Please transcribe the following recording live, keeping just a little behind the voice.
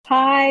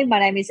Hi, my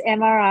name is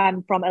Emma.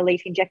 I'm from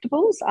Elite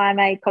Injectables. I'm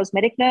a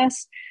cosmetic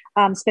nurse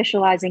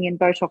specializing in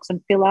Botox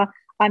and filler.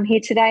 I'm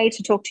here today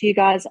to talk to you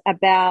guys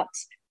about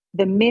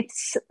the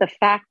myths, the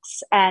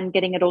facts, and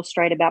getting it all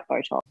straight about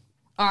Botox.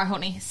 All right,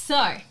 Courtney.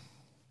 So,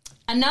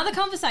 another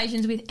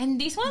conversations with, and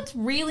this one's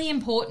really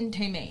important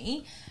to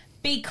me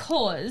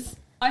because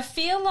I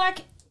feel like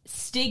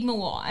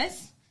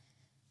stigma-wise,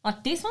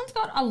 like this one's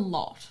got a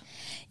lot.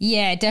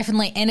 Yeah,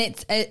 definitely. And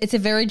it's a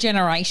very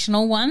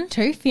generational one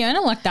too, Fiona.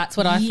 Like that's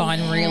what I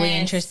find really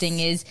interesting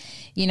is,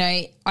 you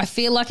know, I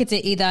feel like it's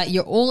either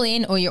you're all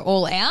in or you're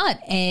all out.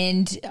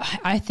 And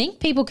I think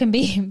people can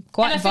be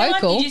quite and I feel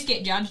vocal. Like you just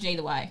get judged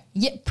either way.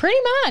 Yeah, pretty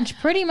much.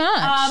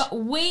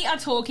 We are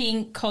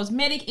talking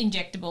cosmetic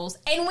injectables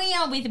and we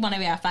are with one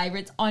of our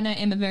favourites. I know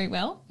Emma very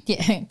well.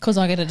 Yeah, because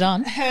I get it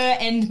done. Her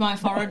and my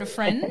Florida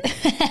friend,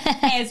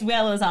 as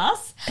well as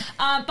us.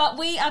 But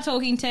we are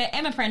talking to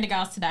Emma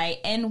Prendergast today,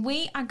 and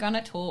we are going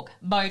to talk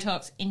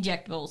Botox,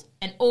 injectables,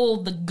 and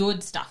all the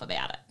good stuff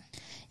about it.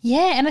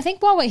 Yeah, and I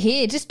think while we're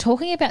here, just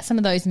talking about some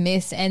of those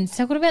myths and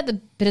talking about the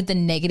bit of the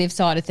negative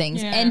side of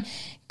things and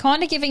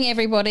kind of giving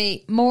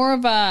everybody more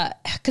of a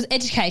 – because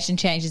education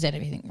changes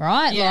everything,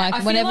 right? Yeah, like I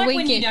feel whenever like we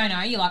when get, you don't know,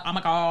 you're like, oh,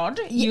 my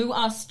God, you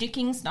are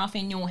sticking stuff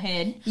in your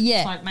head. Yeah.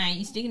 It's like, mate,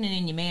 you're sticking it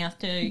in your mouth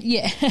too.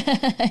 Yeah,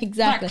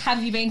 exactly. Like,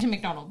 have you been to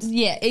McDonald's?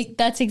 Yeah,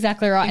 that's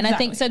exactly right. Exactly. And I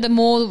think so the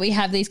more that we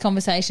have these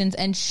conversations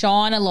and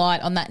shine a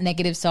light on that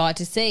negative side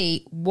to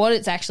see what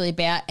it's actually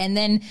about and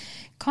then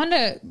kind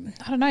of,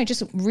 I don't know,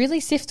 just really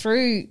sift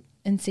through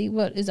and see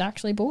what is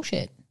actually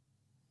bullshit.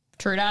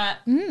 True that.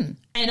 And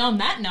on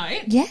that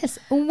note. Yes,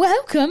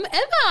 welcome,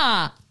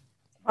 Emma.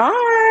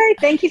 Hi,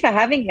 thank you for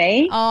having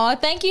me. Oh,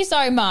 thank you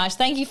so much.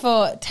 Thank you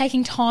for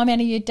taking time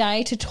out of your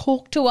day to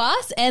talk to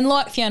us. And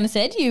like Fiona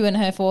said, you and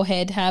her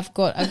forehead have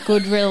got a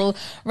good real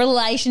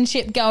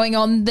relationship going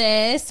on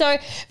there. So,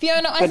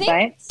 Fiona, I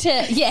think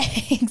yeah,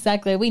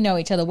 exactly. We know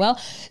each other well.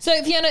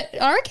 So, Fiona,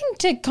 I reckon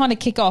to kind of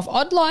kick off,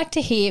 I'd like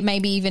to hear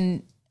maybe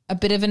even a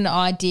bit of an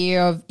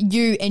idea of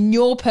you and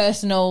your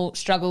personal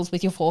struggles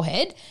with your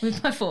forehead.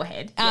 With my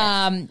forehead,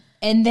 yes.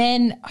 And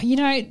then, you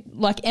know,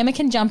 like Emma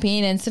can jump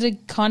in and sort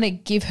of kind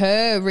of give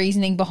her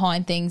reasoning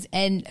behind things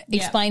and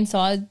explain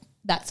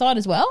that side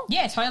as well.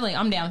 Yeah, totally.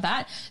 I'm down with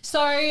that.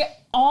 So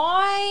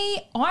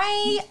I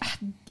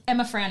am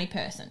a frowny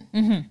person.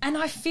 Mm-hmm. And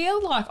I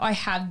feel like I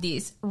have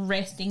this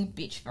resting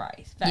bitch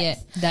face. Yeah,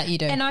 that you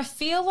do. And I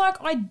feel like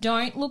I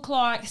don't look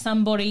like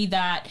somebody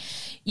that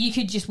you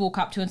could just walk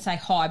up to and say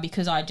hi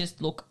because I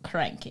just look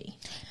cranky.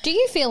 Do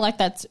you feel like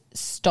that's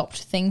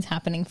stopped things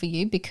happening for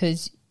you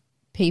because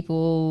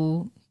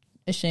people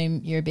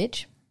assume you're a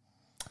bitch?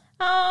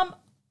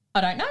 I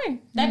don't know.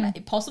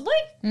 That possibly.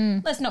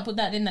 Let's not put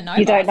that in the note.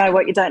 You don't know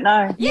what you don't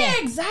know. Yeah,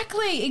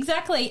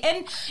 exactly.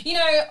 And, you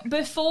know,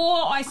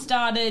 before I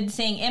started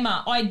seeing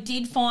Emma, I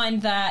did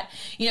find that,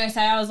 you know,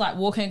 say I was like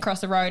walking across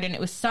the road and it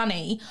was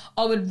sunny,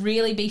 I would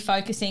really be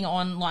focusing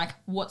on like,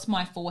 what's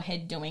my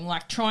forehead doing?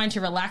 Like trying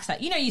to relax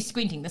that. You know, you're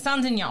squinting. The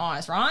sun's in your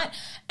eyes, right?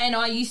 And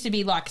I used to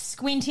be like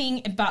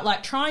squinting, but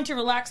like trying to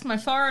relax my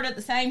forehead at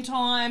the same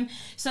time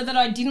so that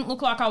I didn't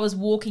look like I was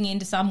walking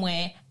into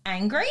somewhere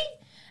angry.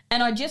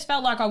 And I just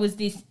felt like I was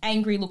this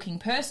angry-looking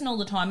person all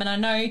the time. And I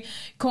know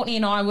Courtney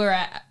and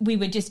I we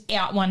were just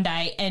out one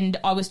day and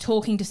I was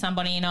talking to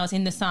somebody and I was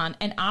in the sun.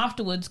 And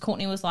afterwards,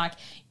 Courtney was like,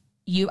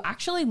 you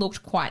actually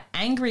looked quite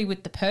angry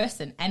with the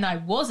person. And I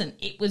wasn't.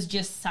 It was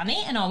just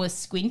sunny and I was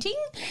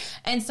squinting.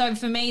 And so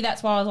for me,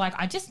 that's why I was like,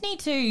 I just need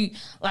to,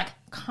 like,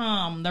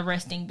 calm the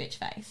resting bitch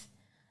face.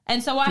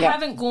 And so I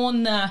haven't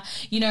gone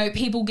you know,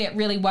 people get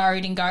really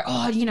worried and go,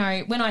 oh, you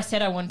know, when I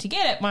said I wanted to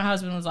get it, my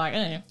husband was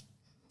like,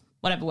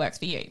 whatever works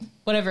for you,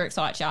 whatever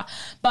excites you.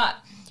 But,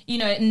 you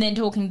know, and then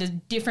talking to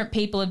different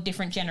people of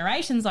different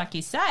generations, like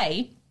you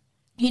say,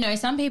 you know,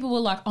 some people were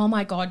like, oh,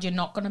 my God, you're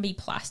not going to be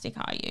plastic,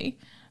 are you?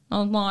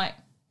 I'm like,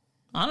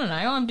 I don't know.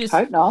 I'm just...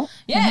 Hope not.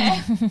 Yeah,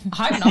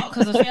 hope not,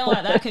 because I feel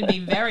like that could be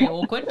very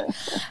awkward.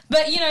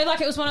 But, you know,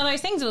 like it was one of those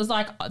things. It was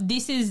like,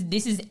 this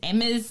is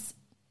Emma's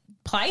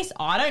place.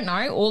 I don't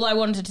know. All I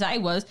wanted to say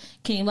was,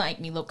 can you make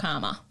me look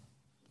calmer?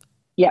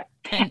 Yeah.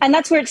 And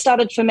that's where it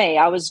started for me.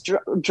 I was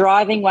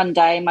driving one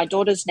day. My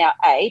daughter's now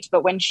 8,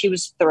 but when she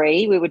was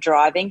 3, we were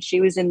driving.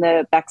 She was in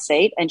the back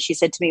seat and she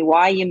said to me,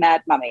 why are you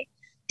mad, Mummy?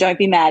 Don't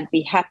be mad,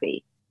 be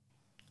happy.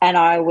 And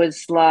I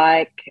was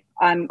like,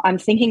 I'm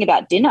thinking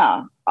about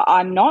dinner.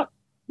 I'm not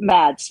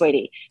mad,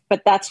 sweetie,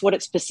 but that's what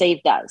it's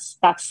perceived as.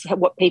 That's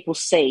what people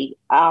see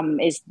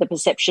is the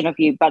perception of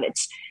you. But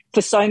it's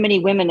for so many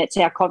women, it's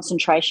our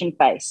concentration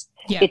face.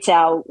 Yeah. It's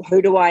our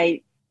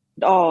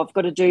I've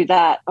got to do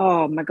that.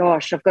 Oh, my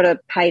gosh, I've got to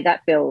pay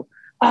that bill.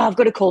 Oh, I've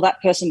got to call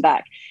that person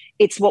back.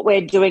 It's what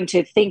we're doing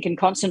to think and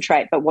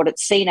concentrate, but what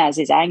it's seen as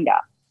is anger.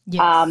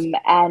 Yes.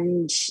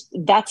 And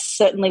that's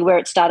certainly where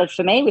it started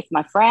for me with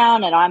my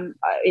frown, and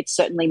it's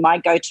certainly my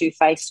go-to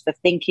face for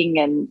thinking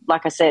and,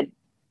 like I said,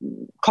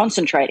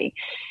 concentrating.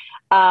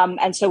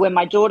 And so when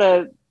my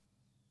daughter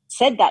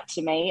said that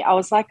to me, I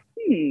was like,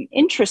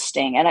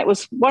 interesting. And it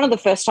was one of the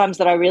first times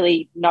that I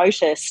really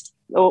noticed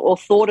or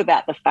thought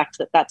about the fact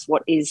that that's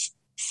what is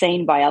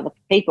seen by other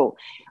people.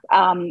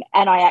 And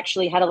I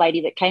actually had a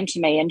lady that came to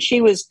me, and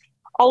she was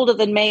older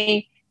than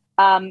me,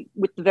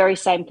 with the very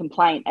same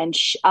complaint. And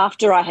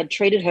after I had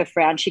treated her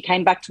frown, she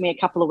came back to me a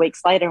couple of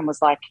weeks later and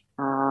was like,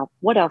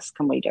 what else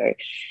can we do?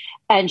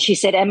 And she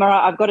said, Emma,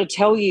 I've got to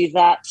tell you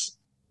that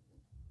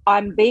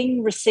I'm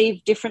being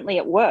received differently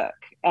at work.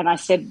 And I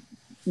said,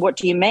 what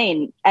do you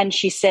mean? And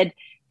she said,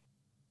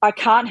 I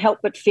can't help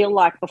but feel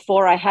like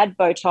before I had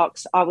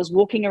Botox, I was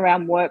walking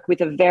around work with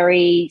a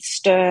very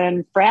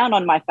stern frown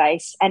on my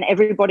face, and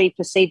everybody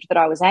perceived that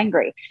I was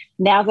angry.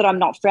 Now that I'm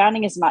not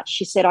frowning as much,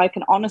 she said, I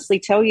can honestly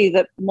tell you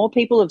that more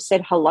people have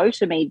said hello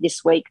to me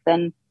this week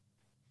than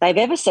they've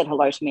ever said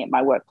hello to me at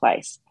my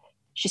workplace.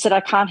 She said,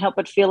 I can't help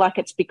but feel like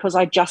it's because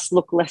I just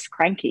look less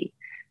cranky.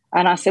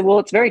 And I said, well,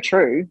 it's very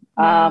true.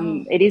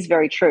 It is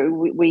very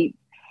true.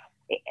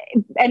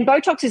 And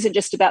Botox isn't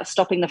just about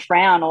stopping the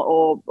frown,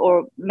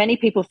 or many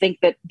people think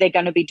that they're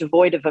going to be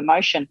devoid of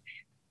emotion.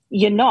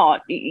 You're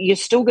not. You're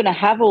still going to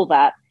have all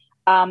that.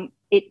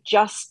 It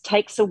just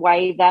takes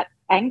away that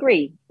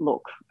angry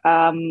look,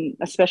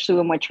 especially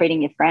when we're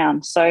treating your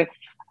frown. So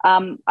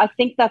I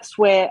think that's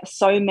where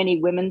so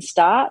many women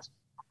start.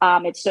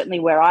 It's certainly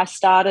where I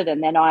started,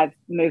 and then I've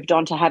moved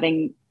on to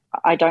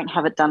I don't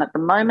have it done at the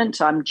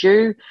moment. I'm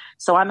due.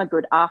 So I'm a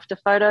good after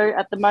photo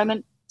at the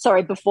moment.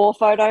 Sorry, before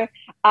photo.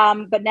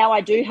 But now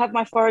I do have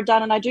my forehead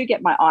done, and I do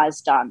get my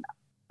eyes done.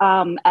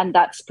 And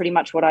that's pretty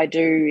much what I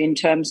do in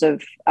terms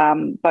of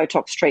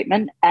Botox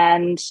treatment.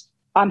 And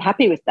I'm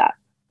happy with that.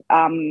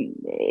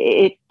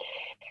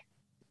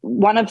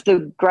 One of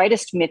the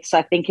greatest myths,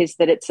 I think, is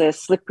that it's a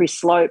slippery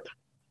slope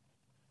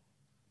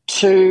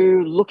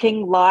to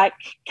looking like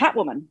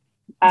Catwoman.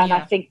 And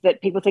I think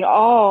that people think,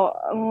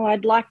 oh,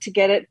 I'd like to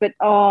get it, but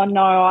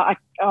I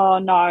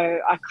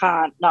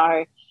can't.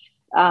 No.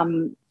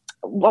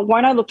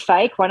 Won't I look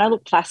fake? Won't I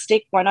look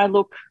plastic? Won't I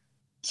look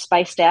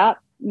spaced out?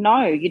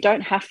 No, you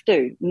don't have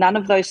to. None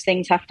of those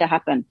things have to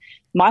happen.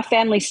 My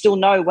family still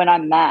know when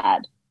I'm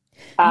mad.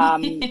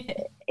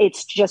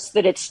 It's just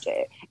that it's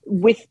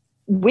with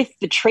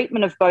the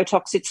treatment of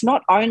Botox, it's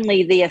not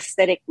only the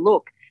aesthetic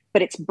look,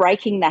 but it's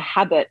breaking the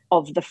habit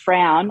of the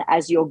frown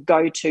as your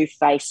go-to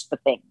face for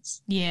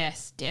things.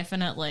 Yes,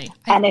 definitely.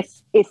 And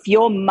if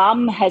your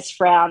mum has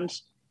frowned,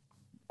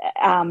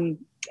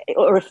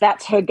 or if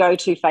that's her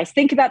go-to face,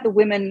 think about the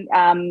women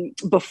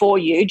before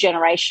you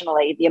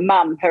generationally, your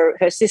mum,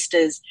 her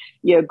sisters,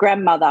 your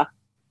grandmother.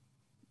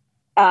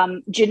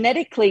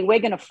 Genetically, we're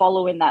going to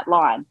follow in that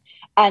line.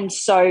 And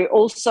so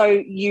also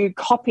you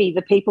copy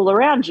the people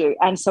around you.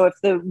 And so if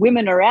the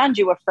women around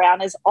you are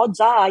frowners,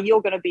 odds are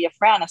you're going to be a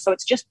frowner. So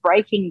it's just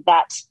breaking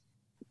that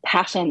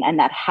pattern and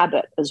that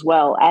habit as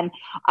well. And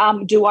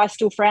do I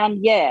still frown?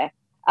 Yeah.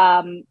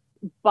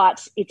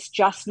 But it's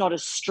just not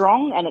as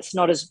strong, and it's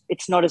not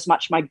as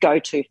much my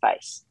go-to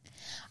face.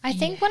 I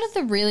think one of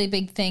the really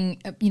big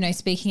thing,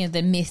 speaking of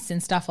the myths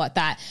and stuff like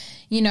that,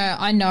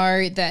 I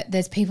know that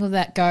there's people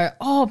that go,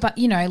 but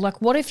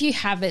what if you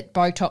have it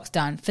Botox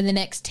done for the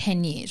next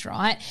 10 years,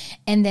 right?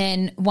 And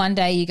then one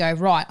day you go,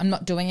 right, I'm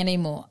not doing it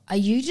anymore. Are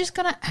you just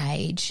going to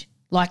age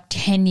like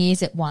 10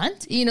 years at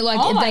once?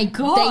 My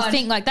God. They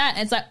think like that.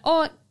 And it's like,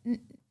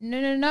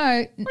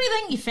 no. What do you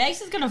think? Your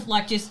face is going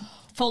to just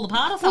fall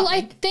apart or something? Well,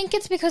 I think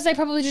it's because they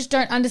probably just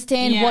don't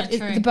understand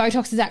the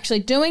Botox is actually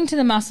doing to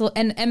the muscle.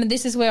 And Emma,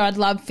 this is where I'd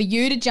love for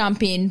you to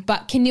jump in,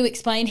 but can you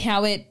explain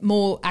how it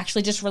more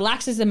actually just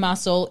relaxes the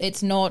muscle?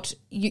 It's not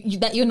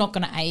that you're not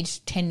going to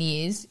age 10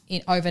 years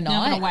overnight.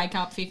 Not going to wake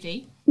up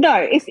 50.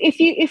 No,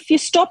 if you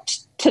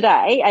stopped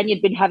today and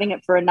you'd been having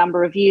it for a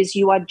number of years,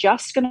 you are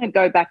just going to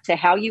go back to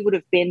how you would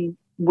have been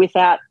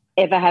without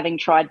ever having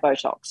tried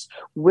Botox.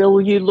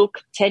 Will you look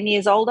 10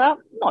 years older?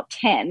 Not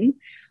 10.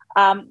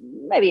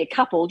 Maybe a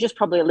couple, just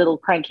probably a little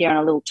crankier and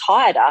a little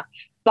tireder,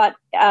 but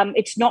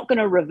it's not going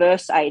to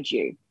reverse age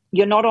you.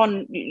 You're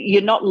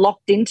not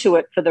locked into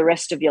it for the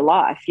rest of your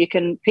life. You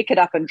can pick it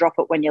up and drop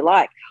it when you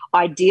like.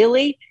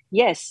 Ideally,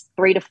 yes,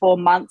 3 to 4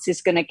 months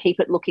is going to keep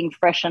it looking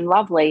fresh and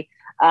lovely,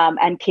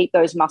 and keep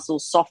those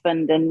muscles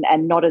softened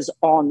and not as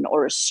on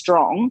or as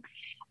strong.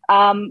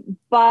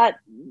 But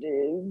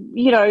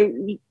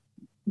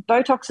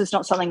Botox is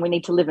not something we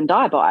need to live and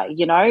die by.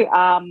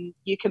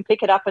 You can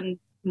pick it up and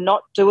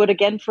not do it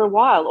again for a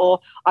while, or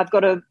I've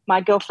got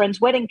my girlfriend's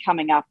wedding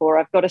coming up, or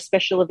I've got a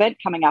special event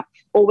coming up,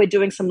 or we're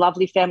doing some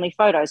lovely family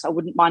photos. I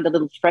wouldn't mind a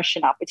little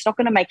freshen up. It's not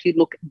going to make you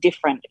look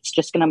different. It's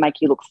just going to make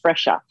you look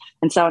fresher.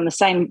 And so in the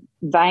same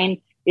vein,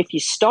 if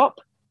you stop,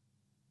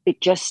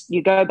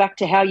 you go back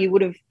to how you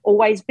would have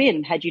always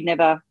been had you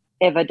never,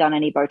 ever done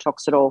any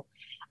Botox at all.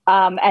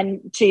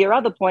 And to your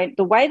other point,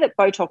 the way that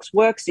Botox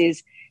works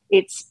is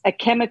it's a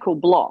chemical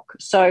block.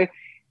 So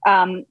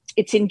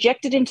it's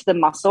injected into the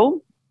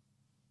muscle,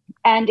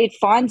 and it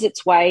finds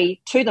its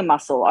way to the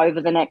muscle over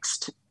the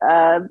next,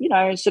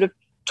 sort of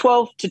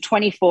 12 to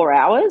 24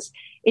 hours.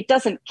 It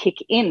doesn't kick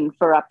in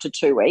for up to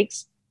 2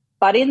 weeks,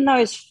 but in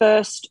those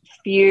first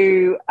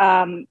few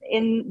hours,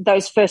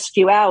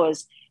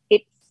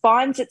 it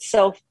finds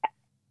itself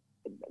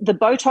the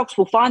Botox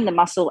will find the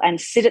muscle and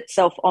sit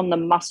itself on the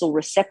muscle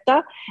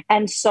receptor.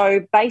 And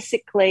so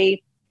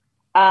basically,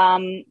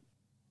 there's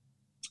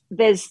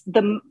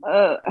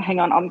the, hang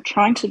on, I'm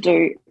trying to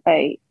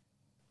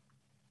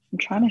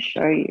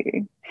show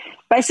you.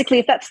 Basically,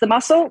 if that's the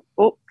muscle,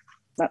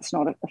 that's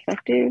not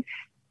effective.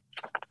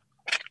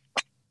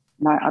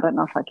 No, I don't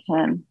know if I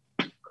can.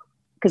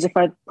 Because if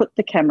I put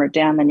the camera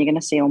down, then you're going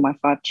to see all my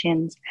 5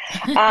 chins.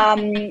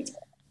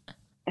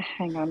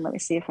 Hang on, let me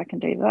see if I can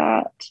do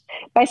that.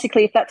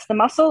 Basically, if that's the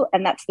muscle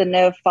and that's the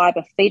nerve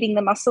fiber feeding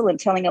the muscle and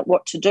telling it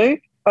what to do,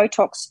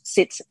 Botox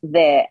sits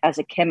there as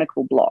a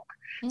chemical block.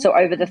 So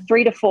over the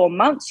 3 to 4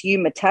 months, you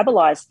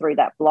metabolize through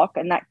that block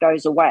and that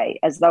goes away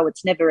as though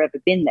it's never ever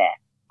been there.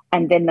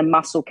 And then the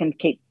muscle can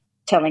keep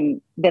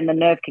then the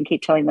nerve can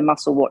keep telling the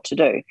muscle what to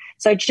do.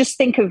 So just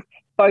think of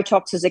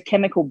Botox as a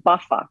chemical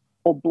buffer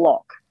or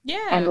block.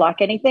 Yeah. And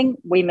like anything,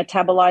 we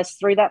metabolize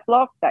through that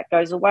block, that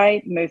goes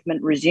away,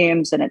 movement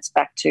resumes, and it's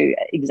back to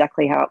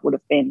exactly how it would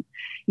have been.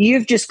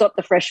 You've just got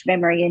the fresh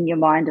memory in your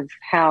mind of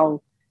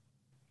how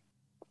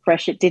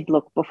fresh it did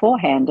look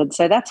beforehand. And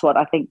so that's what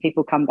I think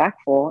people come back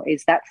for,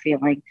 is that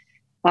feeling.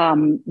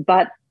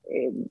 But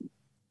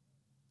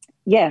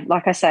yeah,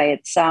 like I say,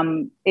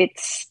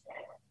 it's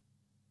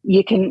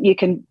you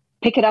can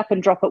pick it up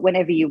and drop it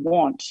whenever you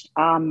want.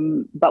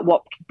 But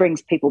what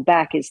brings people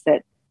back is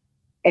that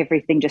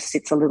everything just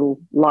sits a little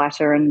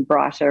lighter and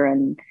brighter.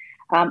 And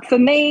for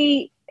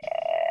me,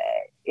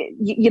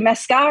 your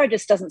mascara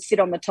just doesn't sit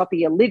on the top of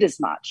your lid as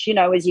much. You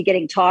know, as you're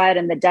getting tired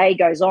and the day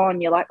goes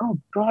on, you're like, oh,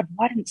 God,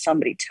 why didn't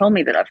somebody tell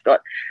me that I've got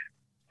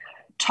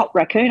top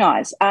raccoon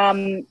eyes?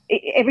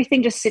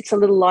 Everything just sits a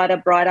little lighter,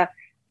 brighter.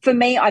 For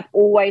me, I've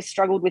always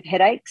struggled with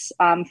headaches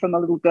from a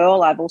little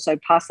girl. I've also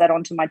passed that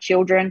on to my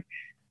children.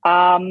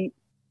 And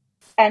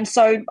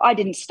so I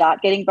didn't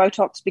start getting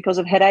Botox because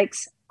of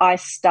headaches. I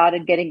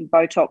started getting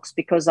Botox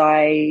because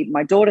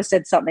my daughter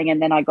said something,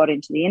 and then I got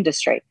into the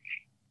industry.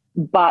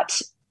 But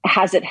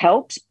has it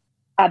helped?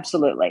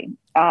 Absolutely.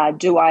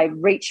 Do I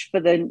reach for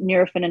the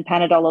Nurofen and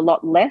Panadol a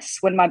lot less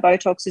when my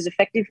Botox is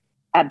effective?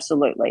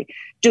 Absolutely.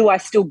 Do I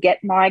still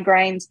get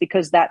migraines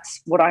because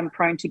that's what I'm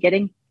prone to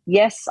getting?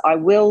 Yes, I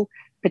will,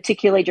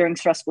 particularly during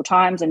stressful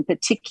times, and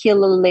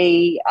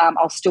particularly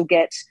I'll still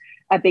get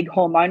a big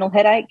hormonal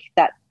headache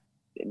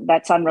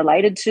that's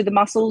unrelated to the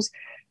muscles.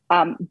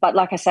 But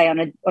like I say,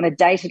 on a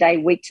day-to-day,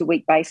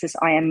 week-to-week basis,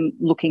 I am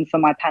looking for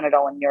my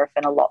Panadol and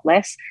Nurofen a lot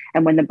less.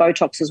 And when the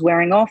Botox is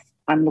wearing off,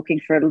 I'm looking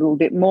for it a little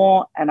bit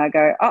more, and I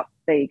go, oh,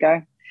 there you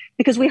go.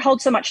 Because we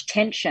hold so much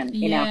tension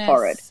in our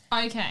forehead.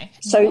 Okay.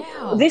 So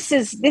this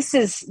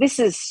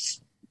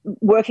is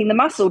working the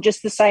muscle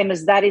just the same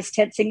as that is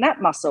tensing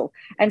that muscle.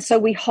 And so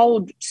we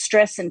hold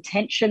stress and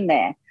tension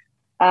there.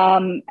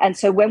 And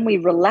so when we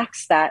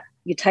relax that,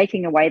 you're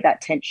taking away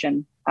that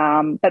tension.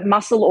 But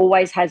muscle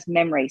always has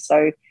memory,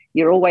 so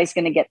you're always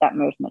going to get that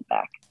movement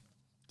back.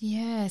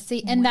 Yeah,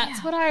 see, and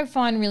that's what I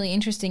find really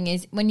interesting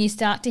is when you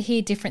start to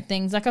hear different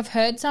things. Like I've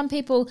heard some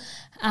people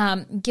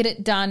get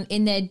it done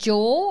in their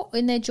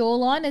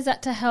jawline. Is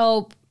that to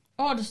help?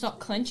 Oh, to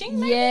stop clenching?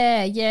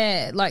 Maybe?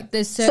 Yeah. Like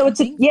there's certain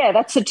things.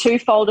 That's a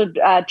two-folded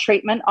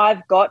treatment.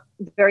 I've got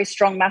very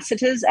strong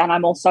masseters, and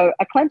I'm also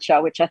a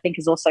clencher, which I think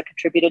has also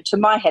contributed to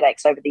my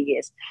headaches over the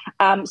years.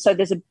 So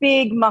there's a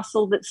big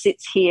muscle that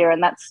sits here,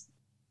 and that's,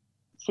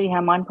 see how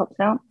mine pops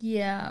out?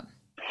 Yeah.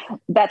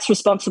 That's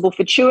responsible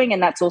for chewing,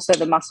 and that's also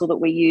the muscle that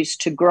we use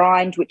to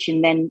grind, which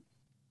then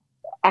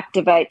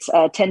activates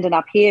a tendon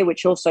up here,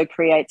 which also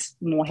creates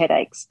more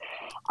headaches.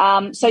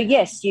 So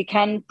yes, you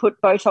can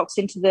put Botox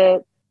into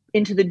the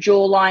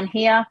jawline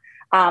here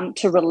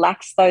to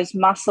relax those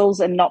muscles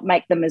and not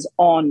make them as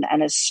on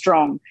and as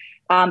strong.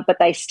 But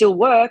they still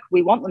work.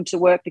 We want them to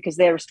work because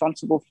they're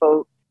responsible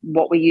for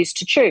what we use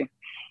to chew.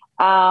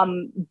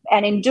 And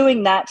in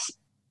doing that,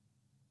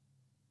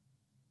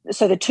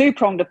 so the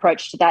two-pronged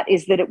approach to that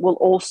is that it will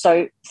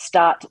also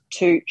start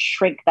to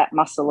shrink that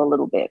muscle a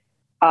little bit.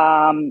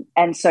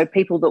 And so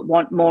people that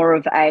want more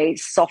of a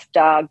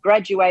softer,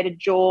 graduated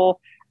jaw,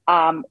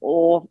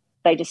 or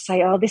they just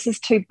say, oh, this is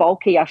too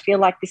bulky, I feel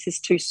like this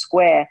is too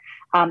square,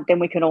 then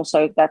we can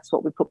also, that's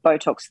what we put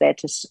Botox there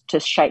to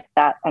shape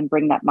that and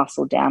bring that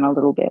muscle down a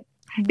little bit.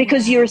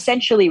 Because you're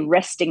essentially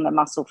resting the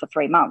muscle for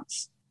 3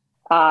 months,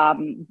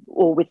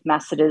 or with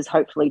masseters,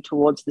 hopefully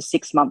towards the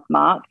 6-month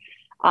mark.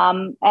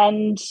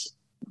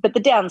 But the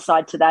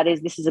downside to that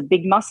is this is a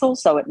big muscle,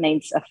 so it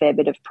needs a fair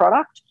bit of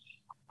product.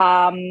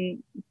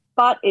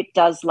 But it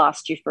does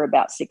last you for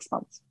about 6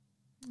 months.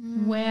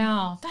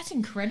 Wow, that's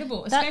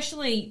incredible.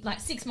 Especially like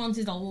 6 months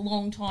is a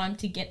long time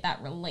to get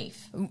that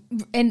relief.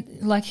 And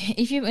like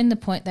if you're in the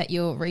point that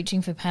you're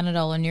reaching for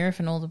Panadol and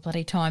Nurofen all the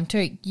bloody time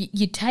too,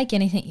 you take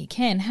anything you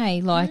can,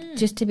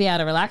 just to be able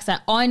to relax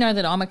that. I know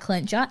that I'm a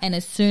clencher, and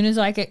as soon as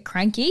I get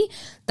cranky,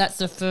 that's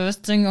the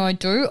first thing I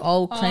do.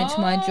 I'll clench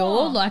my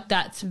jaw. Like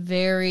that's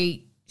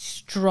very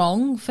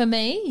strong for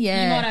me.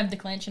 Yeah. You might have the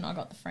clench and I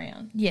got the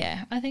frown.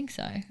 Yeah, I think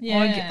so.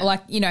 Yeah.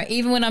 Like, you know,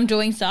 even when I'm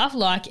doing stuff,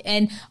 like,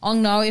 and I'll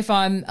know if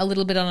I'm a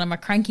little bit on a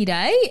cranky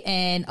day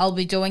and I'll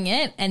be doing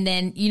it. And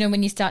then, you know,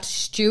 when you start to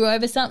stew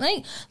over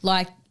something,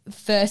 like,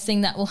 first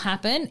thing that will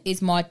happen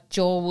is my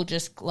jaw will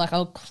just, like,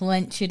 I'll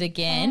clench it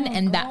again.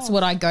 And that's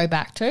what I go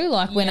back to.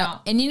 Like, when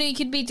and, you know, you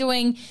could be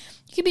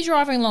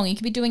driving along, you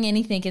could be doing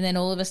anything, and then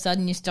all of a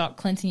sudden you start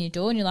clenching your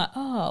jaw and you're like,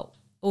 oh,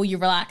 or you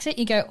relax it,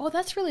 you go, oh,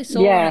 that's really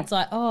sore. Yeah. And it's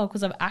like, oh,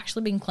 because I've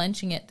actually been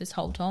clenching it this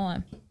whole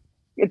time.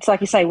 It's like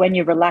you say, when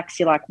you relax,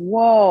 you're like,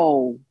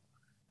 whoa,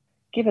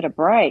 give it a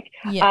break.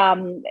 Yeah.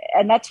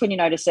 And that's when you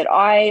notice it.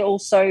 I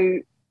also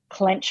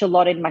clench a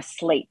lot in my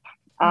sleep.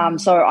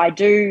 So I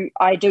do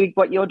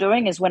what you're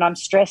doing is when I'm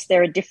stressed,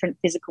 there are different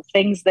physical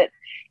things that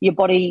your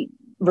body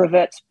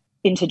reverts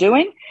into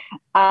doing.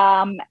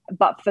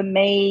 But for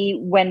me,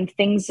 when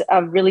things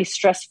are really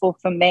stressful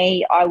for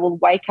me, I will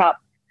wake up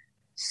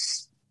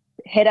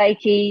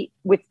headachy,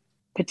 with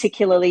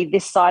particularly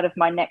this side of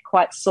my neck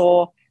quite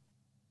sore,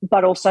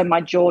 but also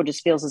my jaw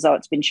just feels as though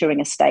it's been chewing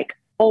a steak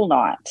all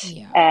night.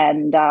 Yeah.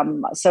 And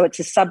so it's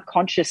a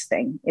subconscious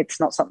thing. It's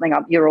not something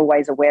you're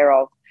always aware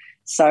of.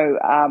 So,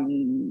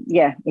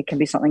 it can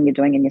be something you're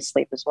doing in your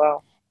sleep as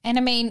well. And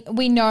I mean,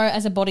 we know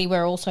as a body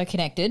we're also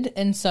connected.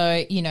 And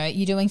so, you know,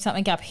 you're doing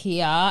something up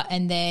here,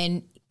 and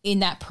then in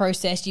that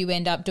process you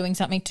end up doing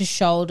something to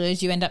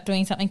shoulders, you end up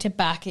doing something to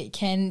back. It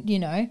can, you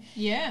know.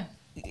 Yeah.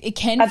 It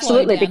can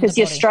absolutely, flow down because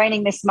the you're body.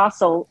 straining this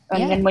muscle,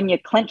 and then when you're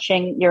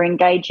clenching, you're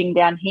engaging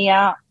down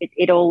here.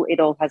 It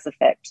all has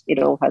effect.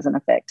 It all has an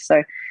effect.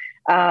 So,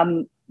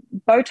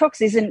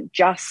 Botox isn't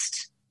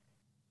just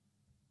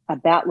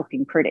about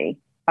looking pretty.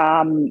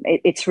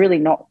 It's really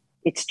not.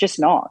 It's just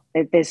not.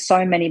 There's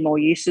so many more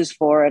uses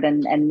for it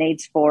and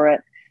needs for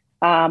it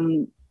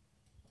than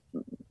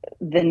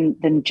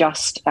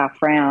just our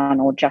frown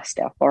or just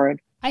our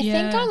forehead. I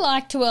think I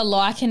like to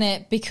liken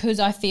it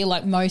because I feel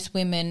like most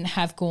women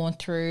have gone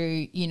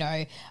through,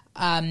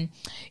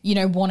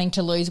 wanting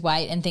to lose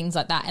weight and things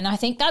like that. And I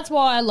think that's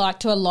why I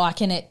like to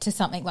liken it to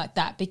something like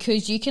that,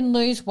 because you can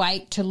lose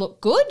weight to look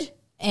good,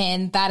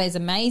 and that is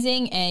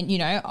amazing. And, you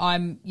know,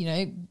 I'm,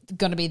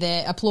 going to be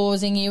there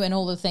applauding you and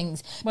all the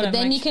things. But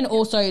then you can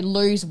also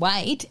lose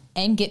weight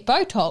and get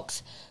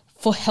Botox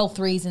for health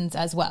reasons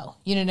as well.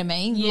 You know what I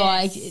mean?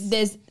 Yes.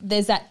 Like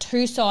there's that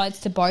two sides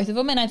to both of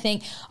them. And I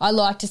think I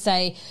like to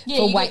say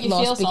for weight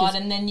loss. Feel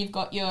side, and then you've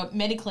got your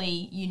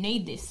medically you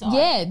need this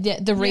side. Yeah,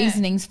 the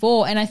reasonings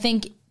for. And I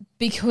think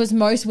because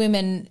most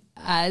women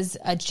as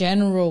a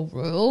general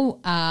rule,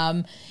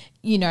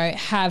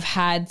 have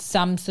had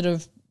some sort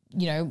of,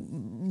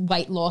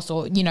 weight loss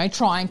or,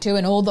 trying to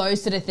and all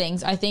those sort of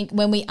things. I think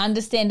when we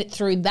understand it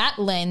through that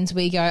lens,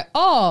 we go,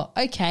 oh,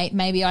 okay,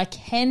 maybe I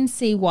can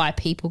see why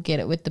people get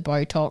it with the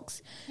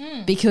Botox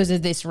because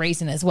of this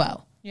reason as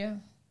well. Yeah.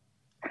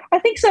 I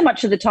think so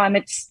much of the time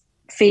it's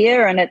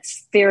fear, and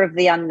it's fear of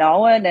the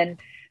unknown. And,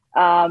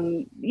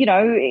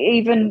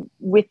 even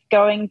with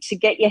going to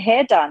get your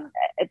hair done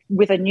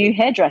with a new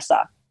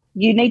hairdresser,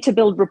 you need to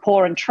build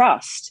rapport and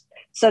trust.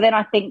 So then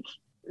I think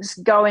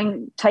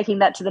taking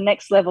that to the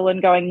next level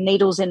and going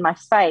needles in my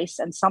face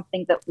and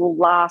something that will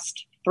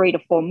last 3 to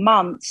 4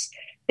 months,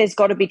 there's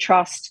got to be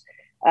trust.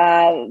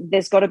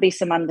 There's got to be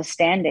some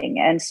understanding.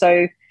 And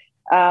so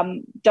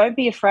don't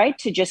be afraid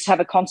to just have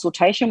a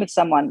consultation with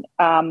someone.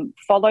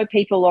 Follow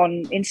people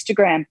on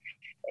Instagram.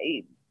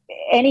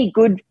 Any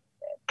good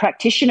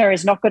practitioner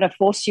is not going to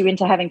force you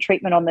into having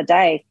treatment on the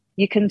day.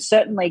 You can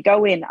certainly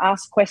go in,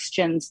 ask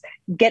questions,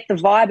 get the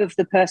vibe of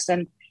the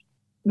person,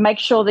 make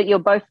sure that you're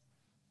both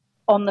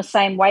on the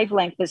same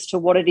wavelength as to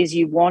what it is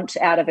you want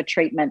out of a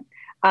treatment.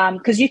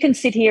 Because you can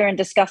sit here and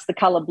discuss the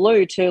colour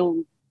blue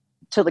till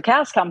the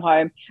cows come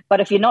home, but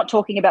if you're not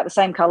talking about the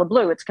same colour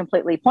blue, it's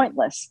completely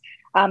pointless.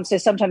 So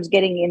sometimes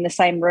getting in the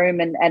same room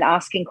and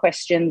asking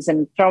questions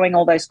and throwing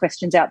all those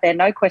questions out there.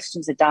 No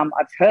questions are dumb.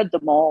 I've heard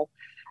them all.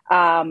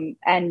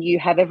 And you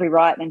have every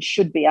right and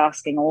should be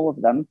asking all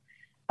of them,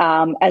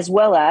 as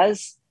well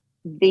as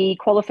the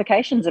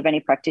qualifications of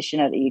any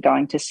practitioner that you're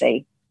going to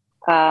see.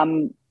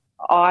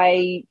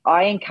 I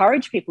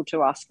encourage people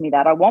to ask me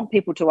that. I want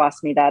people to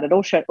ask me that. It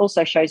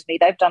also shows me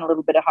they've done a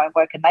little bit of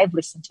homework and they've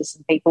listened to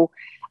some people,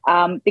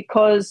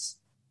 because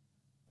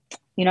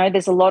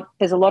there's a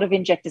lot of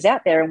injectors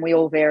out there, and we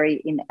all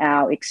vary in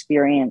our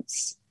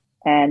experience.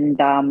 And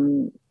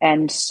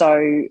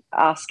so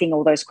asking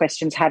all those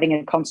questions, having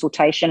a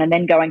consultation, and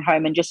then going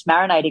home and just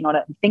marinating on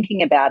it and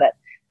thinking about it,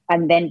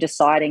 and then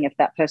deciding if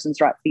that person's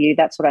right for you.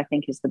 That's what I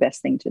think is the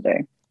best thing to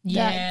do.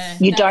 Yeah,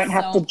 you don't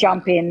have to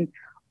jump in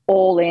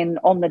all in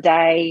on the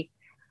day.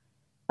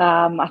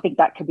 I think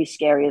that could be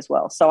scary as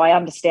well. So I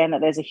understand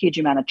that there's a huge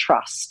amount of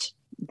trust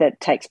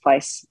that takes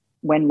place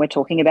when we're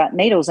talking about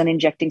needles and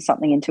injecting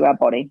something into our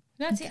body.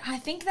 That's it. I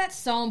think that's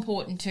so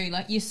important too.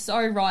 Like, you're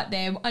so right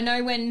there. I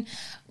know when,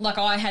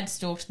 I had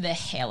stalked the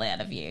hell out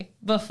of you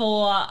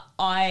before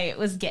I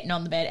was getting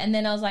on the bed, and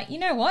then I was like, you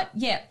know what?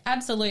 Yeah,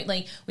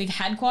 absolutely. We've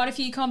had quite a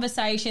few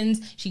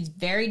conversations. She's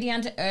very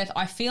down to earth.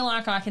 I feel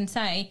like I can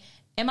say,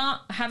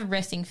 Emma, I have a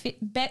resting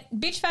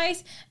bitch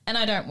face and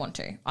I don't want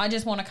to. I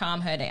just want to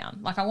calm her down.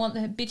 Like, I want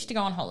the bitch to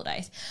go on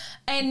holidays.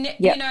 And,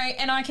 you know,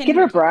 and I can... Give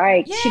her a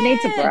break. Yeah, she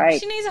needs a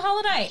break. She needs a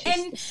holiday.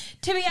 And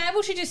to be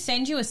able to just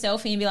send you a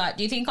selfie and be like,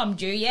 do you think I'm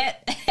due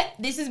yet?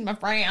 This is my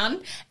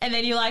frown. And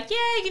then you're like,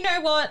 yeah, you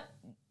know what?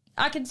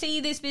 I can see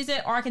you this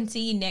visit or I can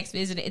see you next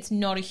visit. It's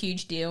not a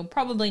huge deal.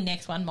 Probably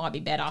next one might be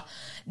better.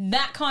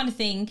 That kind of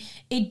thing,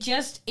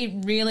 it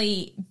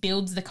really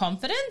builds the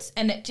confidence,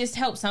 and it just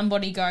helps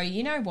somebody go,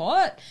 you know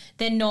what?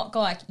 They're not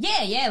like,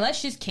 yeah,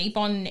 let's just keep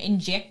on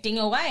injecting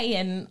away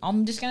and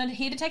I'm just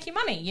here to take your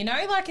money, you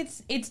know? Like,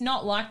 it's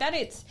not like that.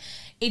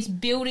 It's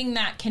building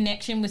that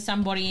connection with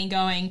somebody and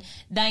going,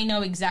 they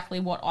know exactly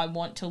what I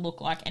want to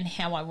look like and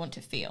how I want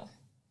to feel.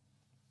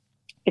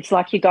 It's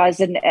like you guys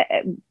in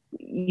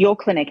your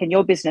clinic and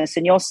your business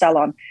and your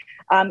salon,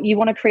 you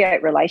want to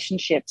create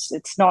relationships.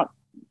 It's not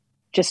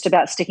just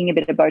about sticking a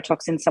bit of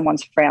Botox in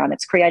someone's frown.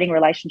 It's creating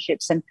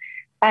relationships,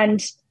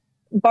 and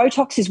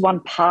Botox is one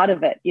part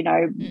of it. You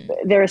know,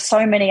 there are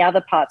so many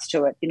other parts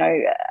to it. You know,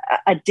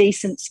 a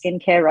decent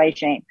skincare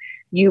regime.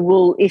 You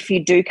will, if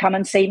you do come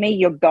and see me,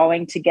 you're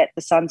going to get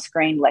the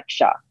sunscreen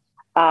lecture.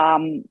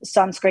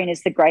 Sunscreen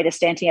is the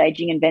greatest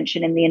anti-aging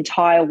invention in the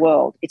entire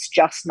world. It's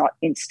just not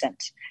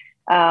instant.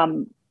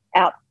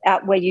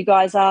 Out where you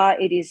guys are,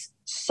 it is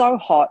so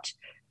hot,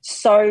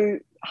 so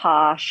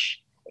harsh.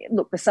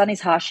 Look, the sun is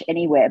harsh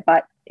anywhere,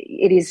 but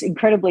it is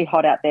incredibly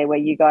hot out there where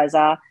you guys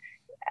are.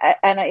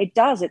 And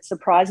it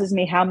surprises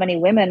me how many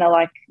women are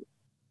like,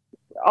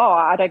 oh,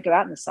 I don't go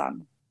out in the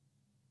sun.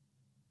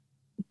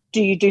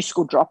 Do you do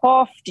school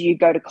drop-off? Do you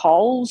go to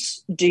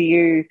Coles? Do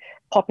you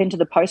pop into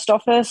the post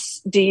office?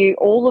 Do you,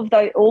 all of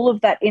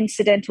that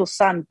incidental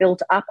sun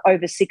built up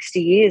over 60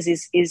 years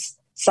is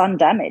sun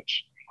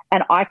damage.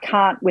 And I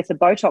can't, with a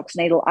Botox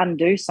needle,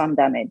 undo sun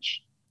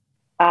damage.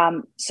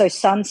 So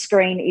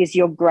sunscreen is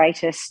your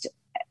greatest.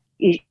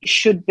 It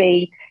should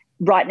be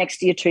right next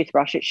to your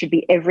toothbrush. It should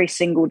be every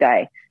single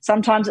day.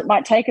 Sometimes it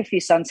might take a few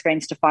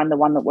sunscreens to find the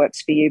one that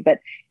works for you, but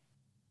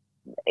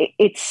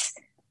it's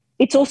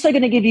also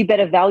going to give you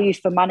better value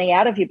for money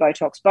out of your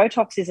Botox.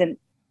 Botox isn't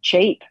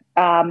cheap.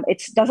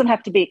 It doesn't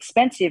have to be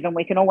expensive, and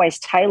we can always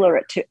tailor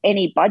it to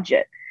any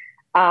budget.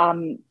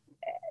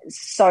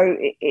 So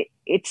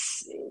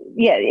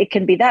it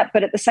can be that,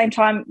 but at the same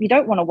time, you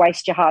don't want to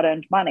waste your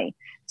hard-earned money.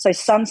 So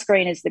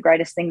sunscreen is the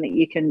greatest thing that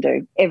you can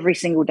do every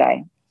single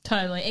day.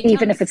 Totally.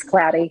 Even if it's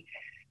cloudy,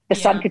 the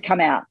sun could come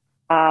out.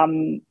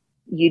 Sunscreen.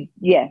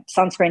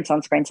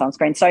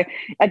 So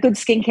a good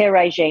skincare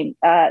regime,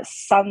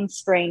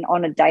 sunscreen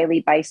on a daily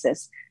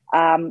basis,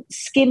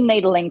 skin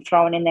needling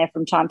thrown in there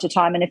from time to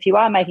time. And if you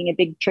are making a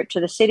big trip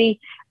to the city,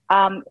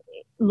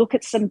 look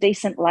at some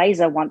decent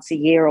laser once a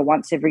year or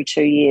once every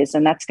 2 years,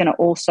 and that's going to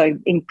also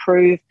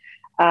improve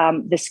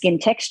the skin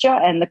texture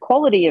and the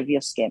quality of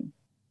your skin.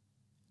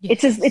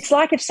 Yes. It's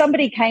like if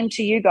somebody came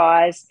to you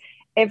guys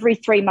every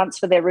 3 months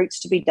for their roots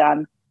to be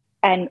done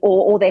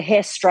or their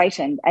hair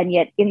straightened, and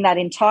yet in that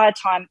entire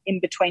time in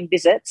between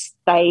visits,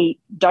 they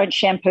don't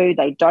shampoo,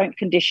 they don't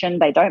condition,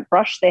 they don't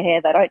brush their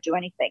hair, they don't do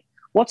anything.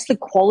 What's the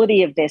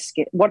quality of their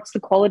skin? What's the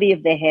quality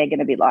of their hair going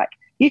to be like?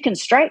 You can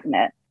straighten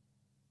it,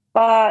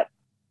 but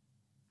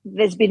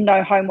there's been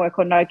no homework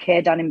or no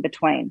care done in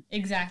between.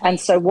 Exactly.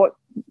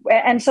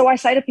 And so I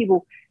say to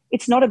people,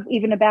 it's not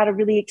even about a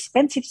really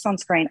expensive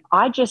sunscreen.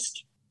 I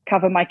just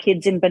cover my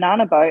kids in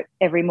banana boat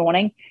every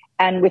morning,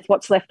 and with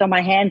what's left on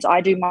my hands,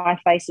 I do my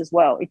face as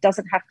well. It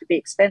doesn't have to be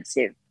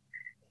expensive.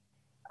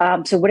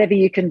 So whatever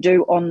you can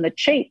do on the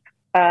cheap,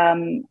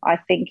 I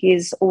think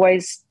is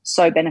always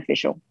so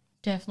beneficial.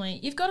 Definitely.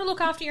 You've got to look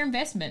after your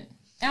investment.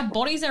 Our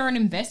bodies are an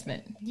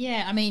investment.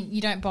 Yeah, I mean,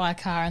 you don't buy a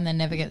car and then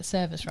never get the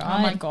service, right?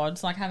 Oh, my God.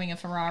 It's like having a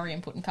Ferrari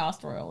and putting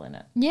castor oil in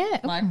it. Yeah.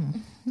 Like,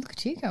 look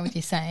at you go with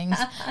your sayings.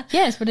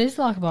 Yes, but it is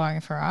like buying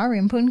a Ferrari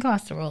and putting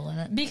castor oil in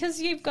it.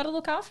 Because you've got to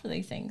look after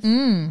these things.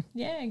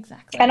 Yeah,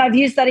 exactly. And I've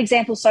used that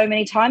example so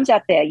many times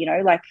out there, you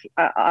know, like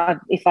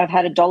if I've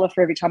had $1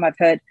 for every time I've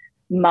heard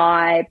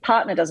my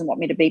partner doesn't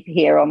want me to be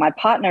here, or my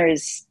partner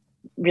is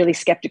really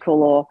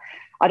skeptical, or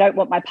I don't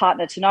want my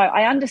partner to know.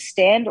 I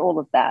understand all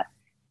of that.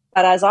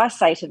 But as I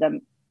say to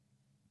them,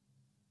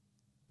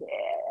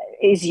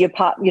 is your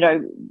part, you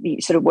know,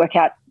 you sort of work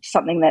out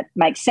something that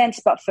makes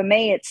sense. But for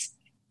me, it's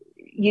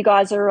you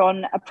guys are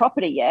on a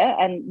property, yeah,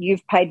 and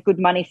you've paid good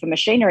money for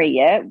machinery,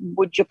 yeah.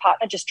 Would your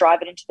partner just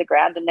drive it into the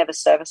ground and never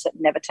service it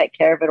and never take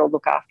care of it or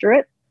look after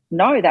it?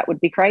 No, that would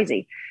be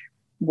crazy.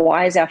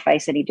 Why is our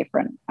face any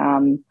different?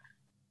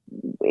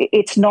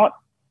 It's not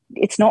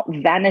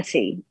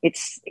vanity.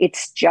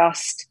 It's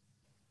just,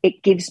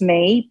 it gives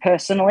me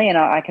personally, and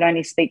I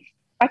can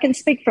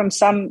speak from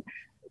some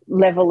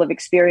level of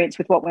experience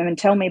with what women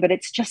tell me, but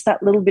it's just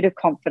that little bit of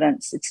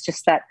confidence. It's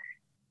just that,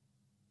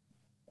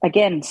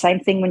 again, same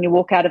thing when you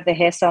walk out of the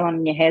hair salon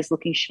and your hair's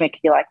looking schmick,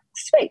 you're like,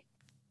 sweet.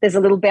 There's a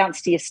little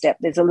bounce to your step.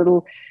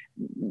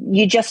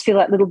 You just feel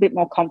that little bit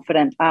more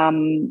confident.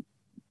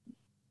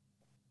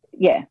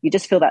 You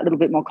just feel that little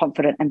bit more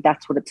confident, and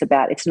that's what it's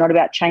about. It's not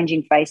about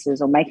changing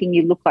faces or making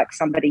you look like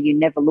somebody you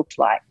never looked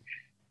like.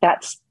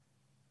 That's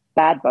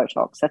bad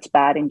Botox. That's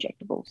bad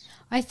injectables.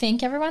 I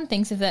think everyone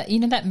thinks of that,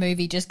 that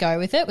movie Just Go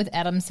With It with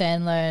Adam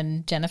Sandler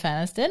and Jennifer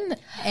Aniston,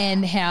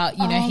 and how,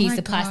 he's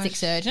the plastic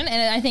surgeon.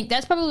 And I think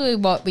that's probably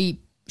what we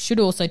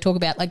should also talk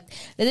about. Like,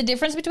 there's a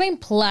difference between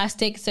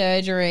plastic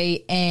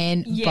surgery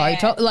and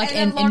Botox,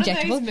 and a lot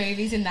injectable. of those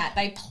movies in that,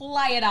 they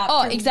play it up.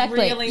 Oh, to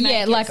exactly. Really make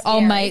yeah, it like scary.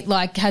 old mate,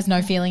 like has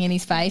no feeling in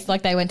his face,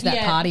 like they went to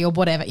that party or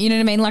whatever. You know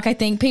what I mean? Like, I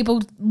think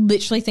people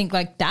literally think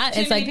like that.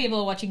 Too it's many like people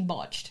are watching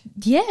Botched.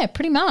 Yeah,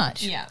 pretty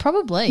much. Yeah,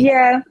 probably.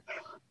 Yeah,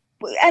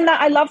 and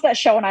I love that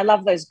show and I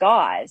love those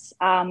guys.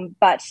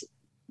 But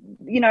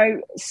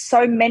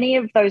so many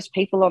of those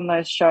people on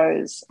those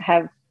shows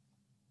have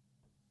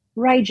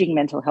raging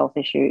mental health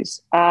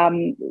issues. They are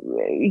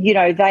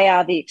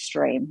the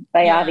extreme.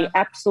 They are the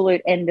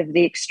absolute end of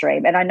the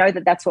extreme. And I know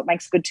that that's what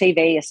makes good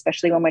TV,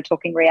 especially when we're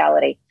talking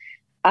reality.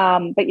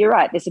 But you're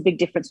right. There's a big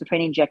difference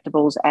between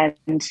injectables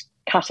and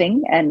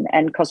cutting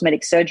and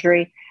cosmetic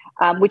surgery,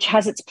 which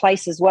has its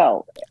place as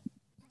well.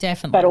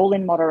 Definitely. But all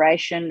in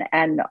moderation.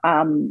 And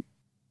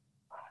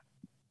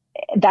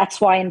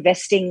that's why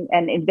investing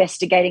and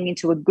investigating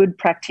into a good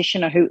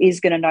practitioner who is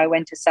going to know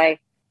when to say,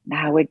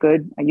 no, we're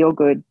good. You're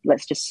good.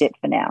 Let's just sit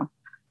for now.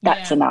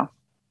 That's enough.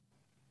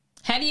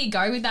 How do you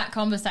go with that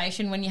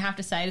conversation when you have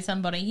to say to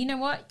somebody, you know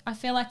what, I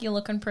feel like you're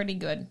looking pretty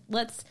good.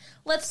 Let's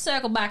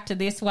circle back to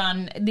this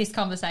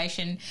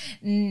conversation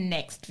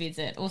next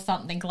visit or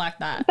something like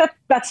that.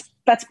 That's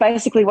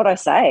basically what I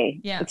say.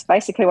 Yeah. It's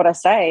basically what I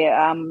say.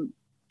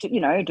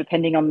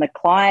 Depending on the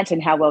client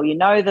and how well you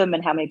know them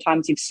and how many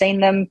times you've seen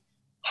them,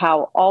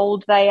 how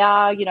old they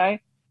are,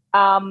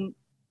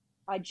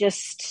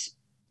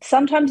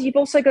 sometimes you've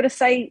also got to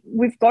say,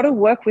 we've got to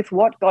work with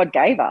what God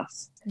gave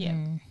us. Yeah.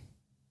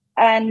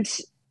 And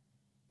it's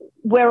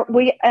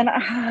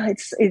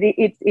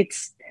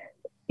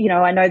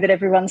I know that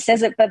everyone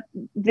says it, but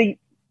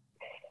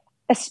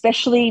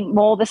especially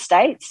more the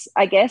States,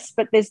 I guess,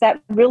 but there's that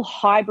real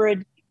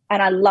hybrid.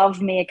 And I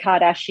love me a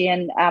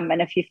Kardashian.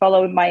 And if you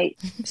follow my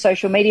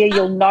social media,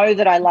 you'll know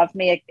that I love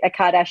me a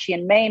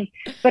Kardashian meme.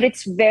 But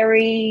it's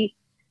very,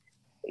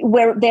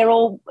 where they're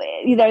all,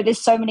 there's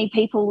so many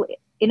people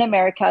in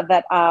America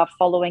that are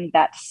following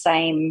that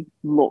same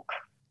look.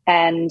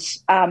 And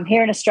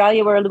here in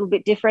Australia, we're a little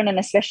bit different, and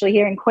especially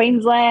here in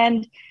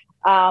Queensland,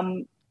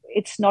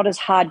 it's not as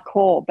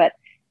hardcore, but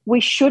we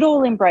should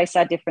all embrace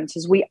our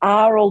differences. We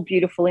are all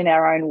beautiful in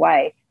our own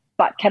way,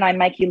 but can I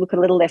make you look a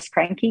little less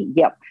cranky?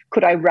 Yep.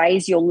 Could I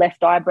raise your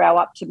left eyebrow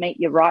up to meet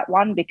your right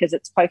one because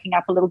it's poking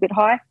up a little bit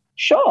high?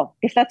 Sure.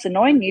 If that's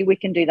annoying you, we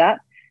can do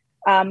that.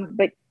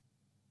 But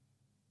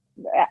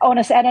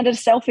honest, and at a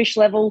selfish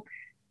level,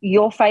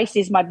 your face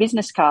is my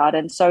business card.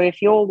 And so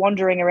if you're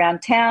wandering around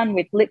town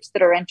with lips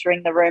that are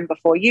entering the room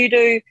before you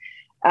do,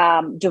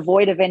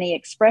 devoid of any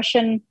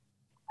expression,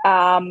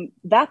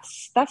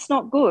 that's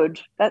not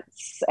good.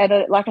 That's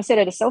like I said,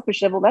 at a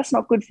selfish level, that's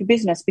not good for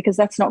business because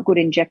that's not good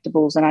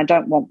injectables. And I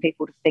don't want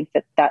people to think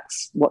that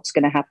that's what's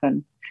going to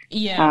happen.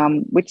 Yeah.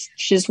 Which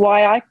is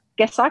why I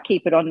guess I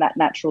keep it on that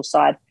natural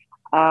side,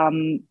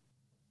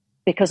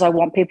 because I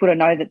want people to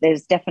know that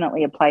there's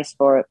definitely a place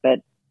for it, but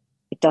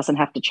it doesn't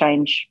have to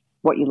change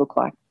what you look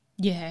like.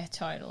 Yeah,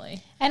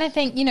 totally. And I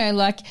think,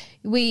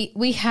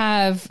 we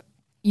have,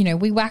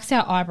 we wax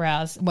our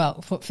eyebrows.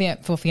 Well, for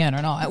Fiona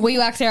and I, we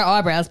wax our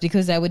eyebrows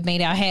because they would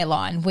meet our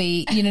hairline.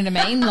 We, you know what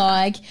I mean?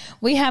 Like,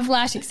 we have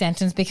lash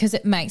extensions because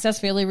it makes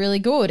us really, really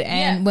good.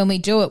 And when we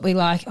do it, we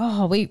like,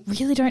 oh, we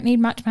really don't need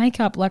much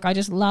makeup. Like, I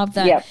just love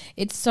that. Yep.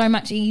 It's so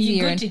much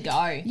easier. You're good to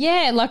go.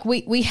 Yeah, like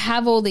we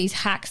have all these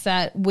hacks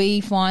that we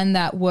find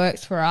that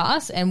works for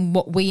us and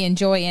what we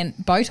enjoy. And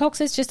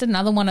Botox is just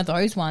another one of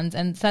those ones.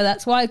 And so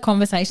that's why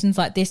conversations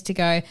like this to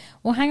go,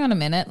 well, hang on a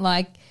minute,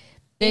 like,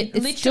 It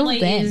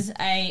literally is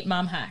a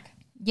mum hack.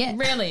 Yeah. It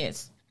really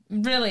is.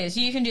 It really is.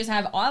 You can just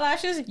have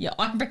eyelashes, your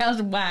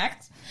eyebrows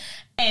waxed,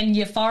 and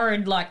your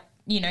forehead, like,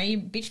 your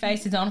bitch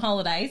face is on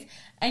holidays,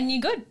 and you're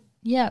good.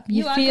 Yeah.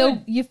 You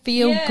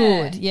feel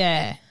good.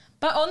 Yeah.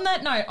 But on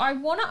that note, I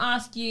want to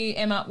ask you,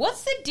 Emma,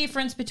 what's the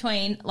difference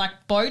between, like,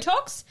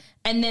 Botox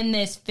and then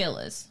there's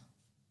fillers?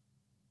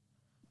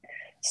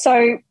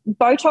 So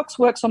Botox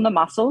works on the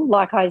muscle,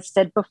 like I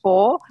said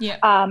before. Yeah.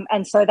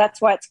 And so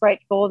that's why it's great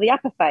for the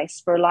upper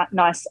face, for a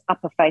nice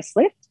upper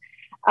facelift.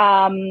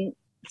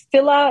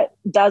 Filler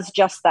does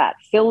just that,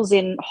 fills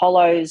in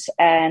hollows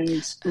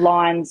and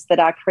lines that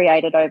are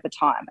created over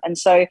time. And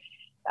so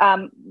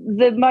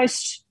the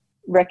most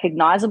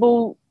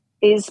recognizable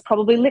is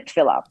probably lip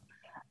filler.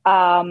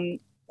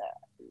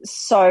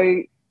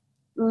 So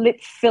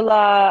lip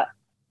filler...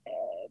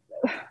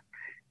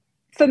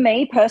 For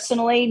me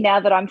personally, now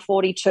that I'm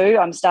 42,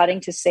 I'm starting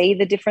to see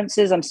the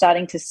differences. I'm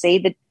starting to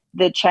see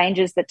the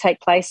changes that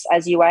take place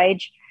as you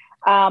age.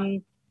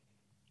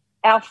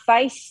 Our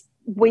face,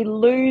 we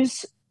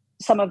lose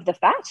some of the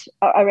fat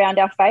around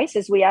our face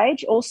as we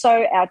age.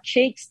 Also, our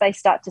cheeks, they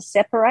start to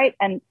separate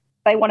and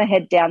they want to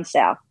head down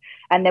south.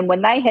 And then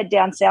when they head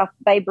down south,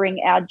 they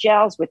bring our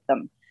jowls with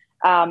them.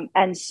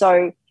 And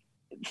so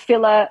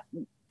filler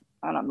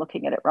and I'm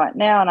looking at it right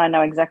now, and I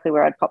know exactly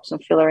where I'd pop some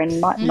filler in.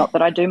 Not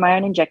that I do my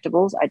own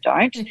injectables, I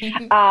don't.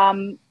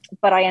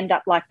 But I end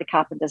up like the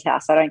carpenter's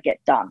house. I don't get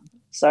done.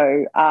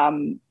 So,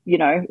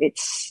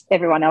 it's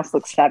everyone else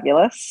looks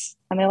fabulous.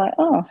 And they're like,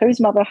 oh, who's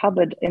Mother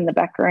Hubbard in the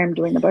back room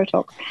doing the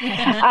Botox?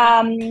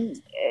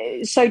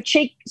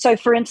 So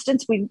for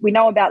instance, we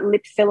know about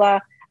lip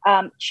filler.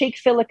 Cheek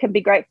filler can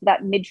be great for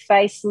that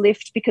mid-face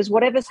lift, because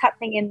whatever's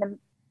happening in the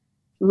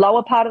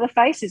lower part of the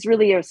face is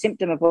really a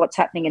symptom of what's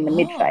happening in the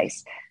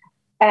mid-face.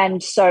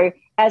 And so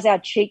as our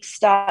cheeks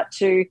start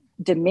to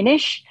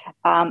diminish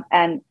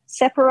and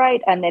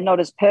separate, and they're not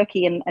as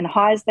perky and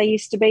high as they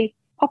used to be,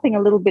 popping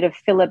a little bit of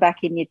filler back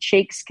in your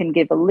cheeks can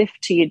give a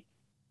lift to your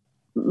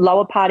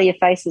lower part of your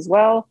face as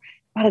well.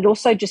 But it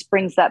also just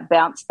brings that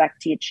bounce back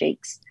to your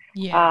cheeks.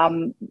 Yeah.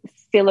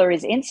 Filler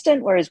is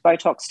instant, whereas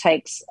Botox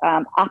takes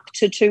up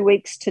to 2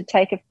 weeks to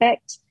take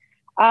effect.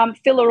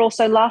 Filler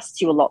also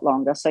lasts you a lot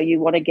longer. So you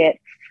want to get,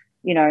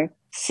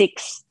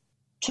 6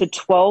 to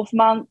 12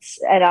 months,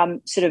 and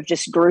I'm sort of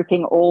just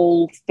grouping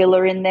all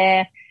filler in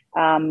there.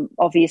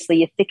 Obviously,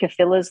 your thicker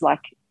fillers like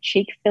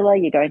cheek filler,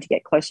 you're going to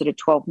get closer to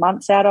 12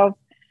 months out of.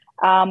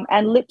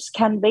 And lips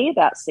can be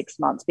about 6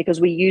 months because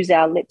we use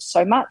our lips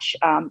so much.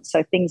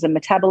 So things are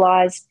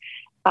metabolized,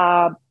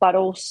 but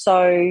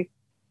also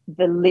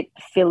the lip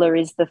filler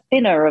is the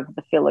thinner of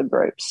the filler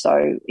group.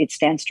 So it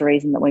stands to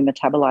reason that we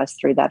metabolize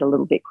through that a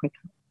little bit quicker.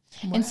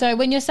 Wow. And so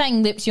when you're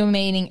saying lips, you're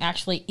meaning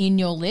actually in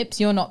your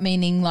lips. You're not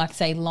meaning like,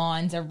 say,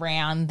 lines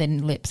around the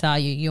lips, are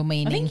you? You're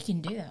meaning... I think you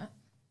can do that.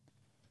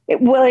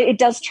 It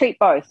does treat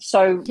both.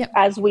 So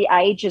as we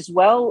age as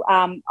well,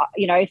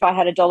 if I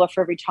had $1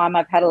 for every time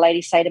I've had a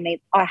lady say to me,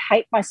 I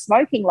hate my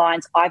smoking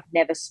lines, I've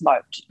never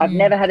smoked. I've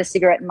never had a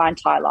cigarette in my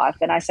entire life.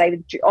 And I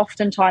say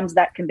oftentimes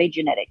that can be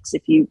genetics.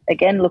 If you,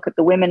 again, look at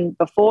the women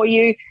before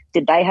you,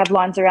 did they have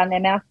lines around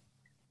their mouth?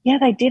 Yeah,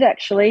 they did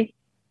actually.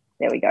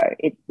 There we go.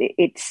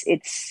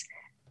 It's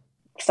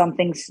some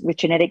things with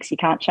genetics you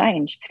can't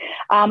change.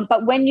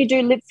 But when you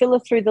do lip filler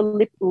through the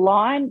lip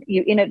line,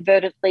 you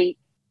inadvertently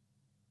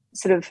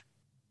sort of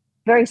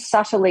very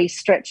subtly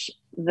stretch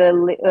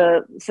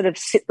the sort of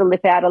sit the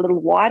lip out a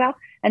little wider,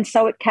 and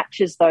so it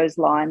captures those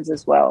lines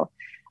as well.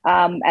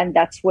 And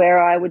that's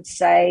where I would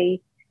say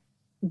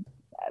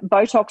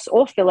Botox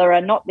or filler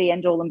are not the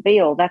end-all and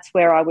be-all. That's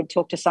where I would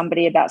talk to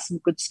somebody about some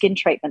good skin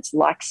treatments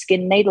like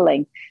skin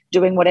needling,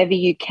 doing whatever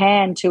you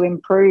can to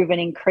improve and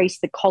increase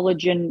the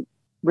collagen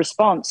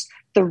response.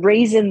 The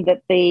reason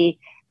that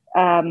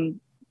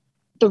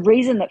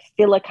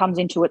filler comes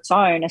into its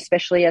own,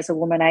 especially as a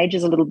woman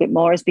ages a little bit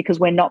more, is because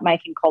we're not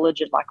making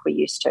collagen like we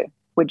used to.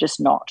 We're just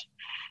not.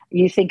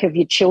 You think of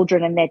your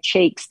children and their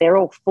cheeks, they're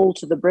all full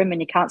to the brim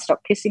and you can't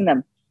stop kissing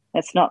them.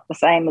 That's not the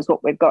same as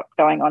what we've got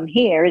going on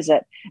here, is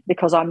it?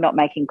 Because I'm not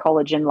making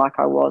collagen like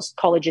I was,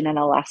 collagen and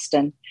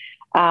elastin.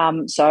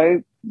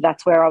 So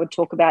that's where I would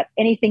talk about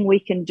anything we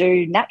can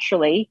do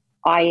naturally,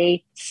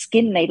 i.e.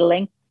 skin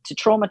needling, to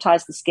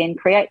traumatize the skin,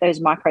 create those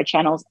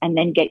microchannels, and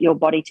then get your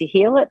body to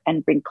heal it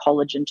and bring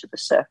collagen to the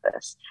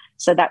surface.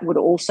 So that would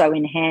also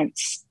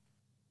enhance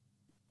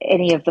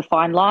any of the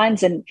fine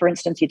lines. And for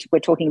instance, we're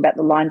talking about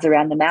the lines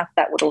around the mouth,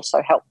 that would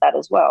also help that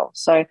as well.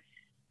 So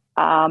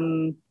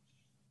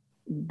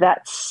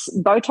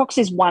Botox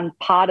is one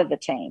part of the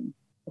team.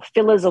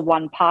 Fillers are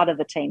one part of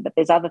the team, but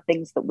there's other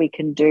things that we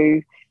can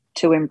do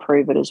to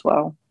improve it as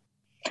well.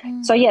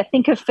 So yeah,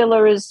 think of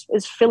filler as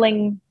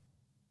filling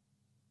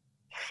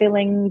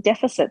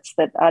deficits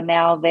that are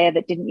now there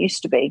that didn't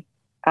used to be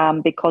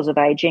because of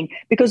aging,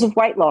 because of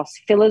weight loss.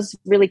 Fillers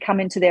really come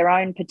into their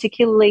own,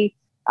 particularly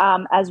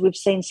as we've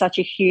seen such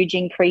a huge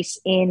increase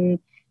in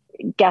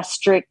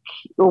gastric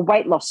or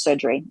weight loss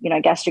surgery,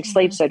 gastric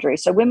sleeve surgery.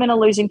 So women are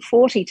losing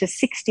 40 to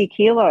 60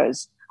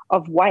 kilos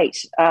of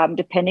weight,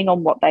 depending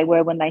on what they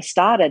were when they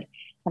started.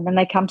 And then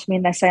they come to me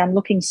and they say, I'm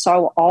looking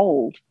so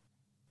old.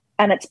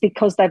 And it's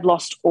because they've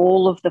lost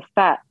all of the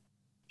fat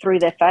through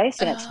their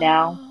face and it's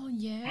now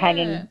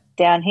hanging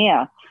down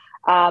here.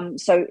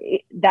 So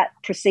that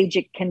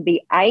procedure can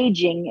be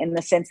aging in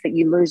the sense that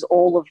you lose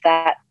all of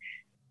that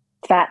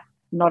fat,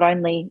 not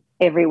only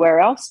everywhere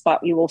else,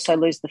 but you also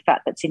lose the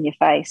fat that's in your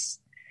face.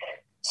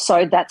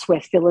 So that's where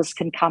fillers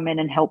can come in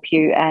and help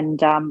you. And,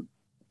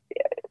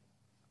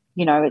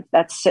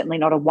 that's certainly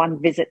not a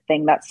one visit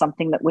thing. That's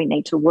something that we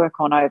need to work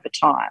on over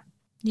time.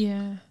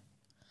 Yeah.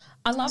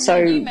 I love so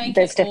that you make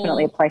there's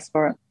definitely a place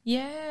for it.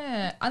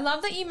 Yeah. I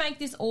love that you make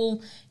this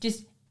all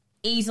just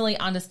easily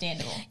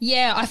understandable.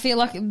 Yeah, I feel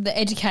like the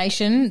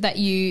education that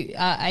you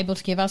are able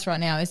to give us right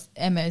now,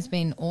 Emma, has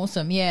been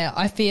awesome. Yeah,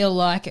 I feel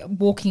like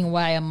walking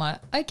away, I'm like,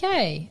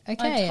 okay. I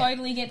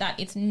totally get that.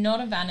 It's not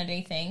a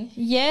vanity thing.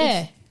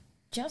 Yeah. It's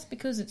just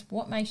because it's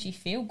what makes you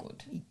feel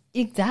good.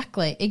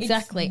 Exactly. It's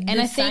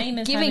and I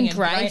think giving having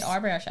grace, a great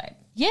eyebrow shape.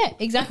 Yeah,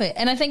 exactly.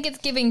 And I think it's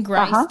giving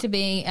grace to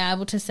being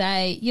able to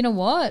say, you know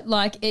what,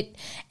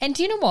 and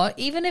do you know what,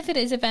 even if it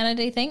is a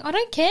vanity thing, I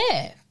don't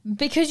care.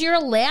 Because you're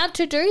allowed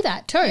to do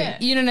that too. Yeah.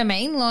 You know what I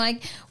mean?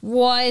 Like,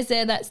 why is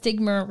there that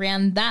stigma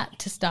around that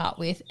to start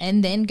with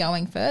and then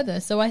going further?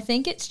 So I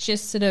think it's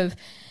just sort of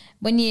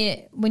when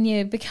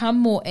you become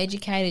more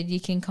educated, you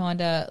can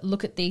kind of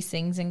look at these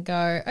things and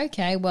go,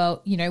 okay,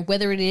 well, you know,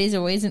 whether it is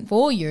or isn't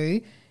for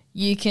you,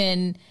 you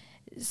can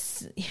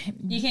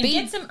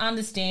get some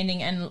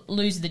understanding and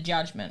lose the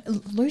judgment.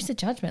 Lose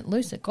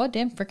the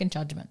goddamn freaking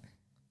judgment.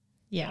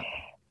 Yeah.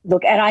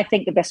 Look, and I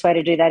think the best way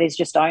to do that is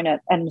just own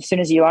it. And as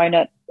soon as you own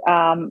it,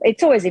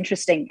 it's always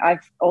interesting.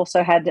 I've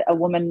also had a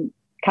woman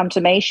come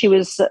to me. She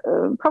was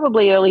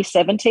probably early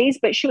 70s,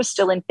 but she was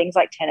still in things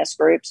like tennis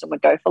groups and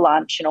would go for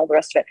lunch and all the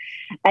rest of it.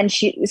 And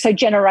so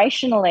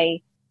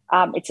generationally,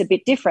 it's a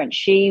bit different.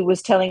 She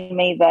was telling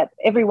me that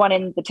everyone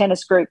in the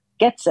tennis group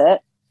gets it,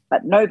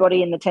 but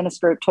nobody in the tennis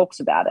group talks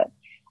about it.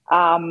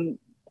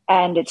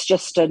 And it's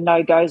just a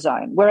no-go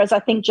zone. Whereas I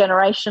think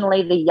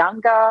generationally, the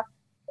younger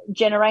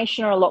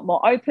generation are a lot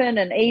more open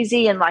and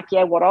easy and like,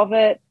 yeah, what of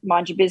it?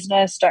 Mind your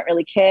business, don't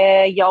really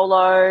care,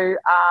 YOLO,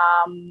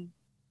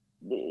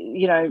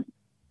 you know,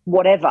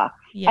 whatever.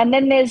 Yeah. And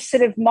then there's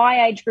sort of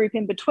my age group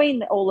in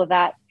between all of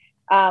that,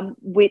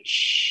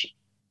 which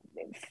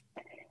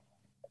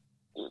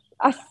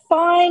I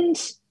find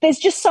there's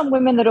just some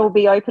women that will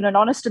be open and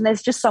honest, and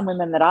there's just some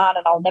women that aren't,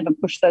 and I'll never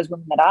push those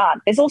women that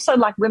aren't. There's also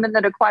like women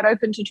that are quite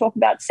open to talk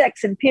about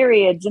sex and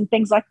periods and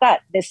things like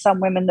that. There's some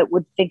women that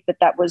would think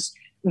that that was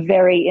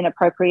very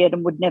inappropriate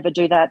and would never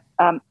do that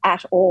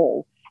at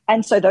all.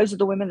 And so those are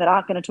the women that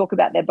aren't going to talk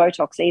about their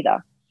Botox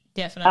either.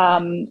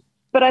 Definitely.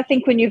 But I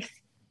think when each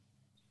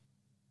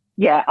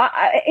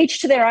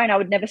to their own. I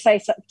would never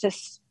say to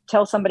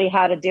tell somebody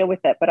how to deal with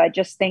it, but I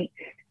just think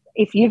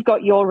if you've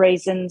got your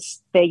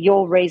reasons, they're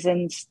your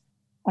reasons,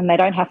 and they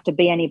don't have to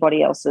be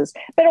anybody else's.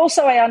 But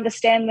also I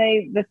understand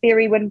the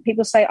theory when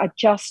people say, I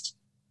just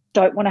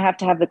don't want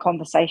to have the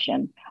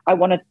conversation. I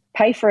want to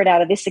pay for it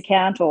out of this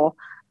account or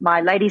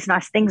my Ladies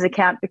Nice Things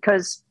account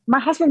because my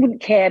husband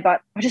wouldn't care,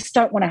 but I just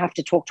don't want to have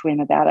to talk to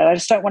him about it. I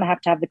just don't want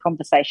to have the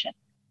conversation.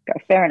 Go,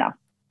 fair enough.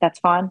 That's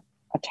fine.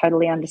 I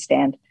totally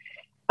understand.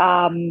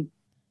 And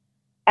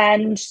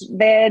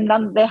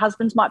their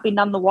husbands might be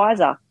none the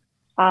wiser.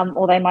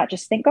 Or they might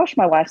just think, gosh,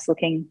 my wife's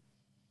looking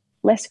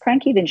less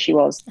cranky than she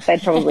was.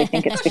 They'd probably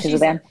think it's because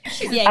of them.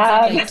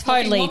 Yeah,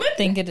 exactly. Totally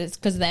think it is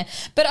because of them.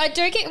 But I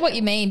do get what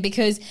you mean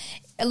because,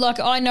 like,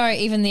 I know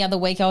even the other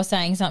week I was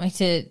saying something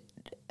to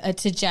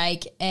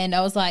Jake and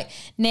I was like,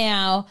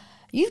 now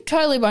you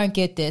totally won't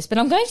get this, but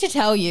I'm going to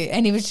tell you.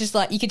 And he was just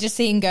like, you could just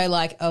see him go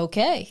like,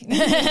 okay.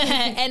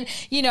 And,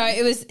 you know,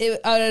 I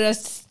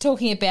was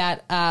talking about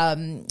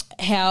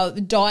how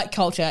diet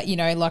culture, you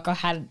know, like I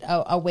had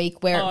a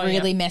week where it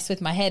really messed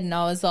with my head and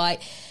I was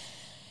like,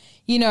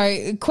 you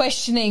know,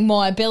 questioning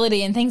my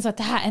ability and things like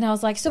that. And I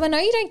was like, so I know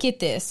you don't get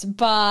this,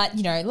 but,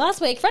 you know, last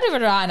week,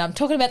 and I'm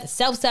talking about the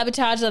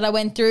self-sabotage that I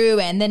went through.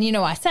 And then, you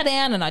know, I sat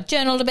down and I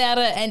journaled about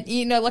it. And,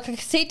 you know, like I could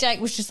see Jake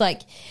was just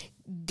like,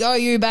 go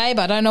you, babe.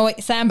 I don't know what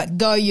you're saying, but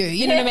go you.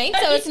 You know what I mean?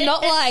 So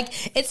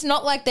it's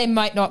not like they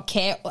might not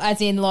care,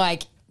 as in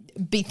like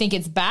think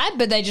it's bad,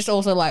 but they just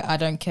also like, I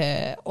don't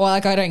care, or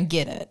like I don't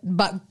get it,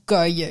 but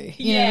go you.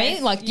 You know what I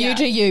mean? Like you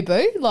to you,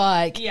 boo.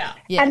 Like yeah.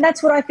 And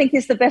that's what I think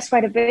is the best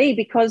way to be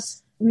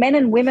because men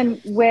and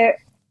women we're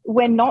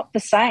not the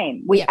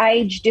same. We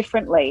age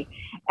differently.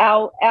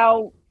 Our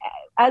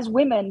as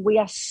women, we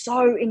are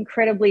so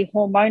incredibly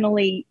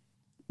hormonally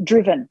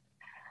driven.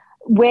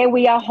 Where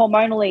we are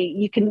hormonally,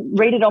 you can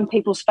read it on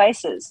people's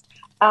faces.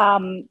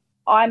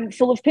 I'm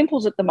full of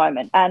pimples at the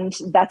moment, and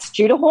that's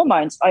due to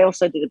hormones. I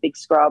also did a big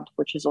scrub,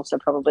 which has also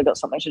probably got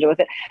something to do with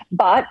it.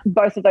 But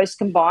both of those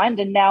combined,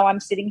 and now I'm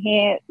sitting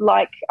here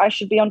like I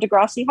should be on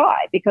Degrassi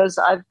High because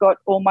I've got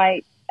all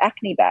my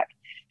acne back.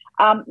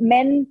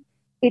 Men,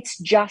 it's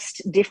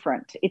just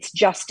different. It's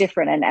just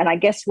different. And I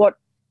guess what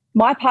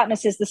my partner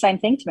says the same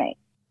thing to me.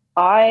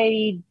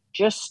 I'm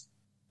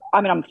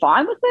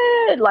fine with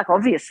it, like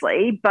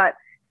obviously, but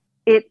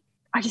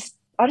I just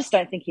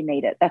don't think you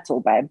need it. That's all,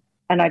 babe.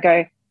 And I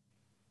go,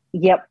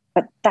 yep,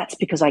 but that's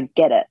because I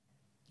get it.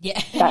 Yeah.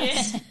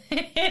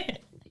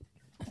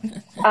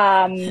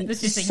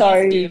 This is a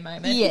yes, dear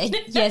moment. Yeah,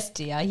 yes,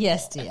 dear.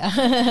 Yes,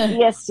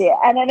 dear.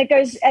 And then it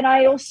goes, and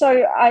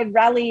I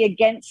rally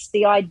against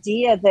the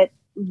idea that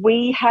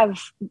we have,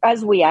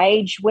 as we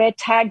age, we're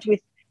tagged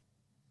with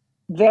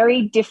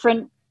very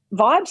different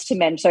vibes to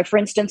men. So, for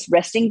instance,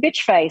 resting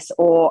bitch face,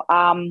 or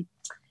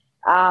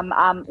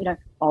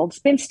old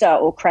spinster,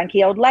 or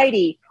cranky old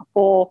lady,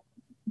 or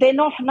they're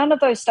not. None of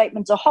those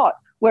statements are hot.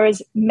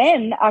 Whereas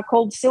men are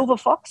called silver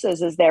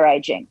foxes as they're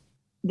aging.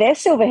 Their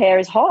silver hair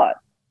is hot.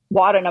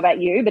 Well, I don't know about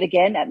you, but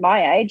again, at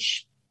my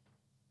age,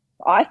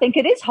 I think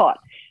it is hot.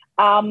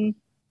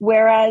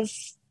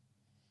 Whereas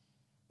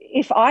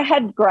if I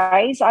had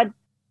greys, I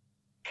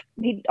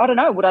don't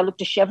know, would I look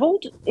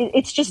disheveled?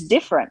 It's just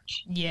different.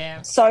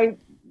 Yeah. So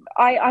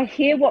I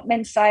hear what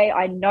men say.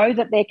 I know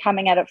that they're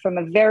coming at it from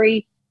a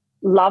very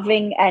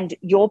loving and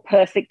you're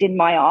perfect in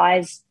my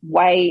eyes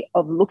way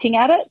of looking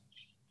at it.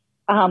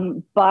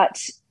 But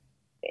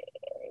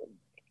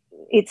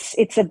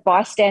it's a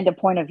bystander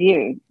point of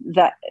view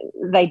that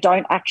they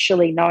don't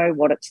actually know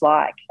what it's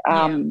like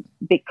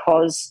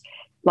because,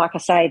 like I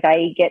say,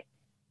 they get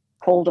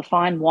called a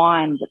fine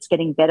wine that's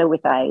getting better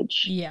with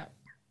age. Yeah.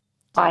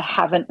 I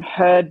haven't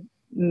heard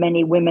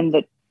many women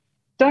that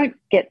don't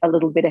get a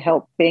little bit of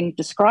help being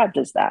described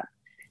as that.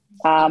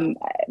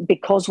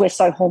 Because we're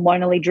so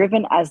hormonally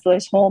driven, as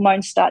those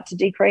hormones start to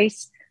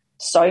decrease,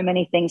 so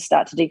many things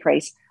start to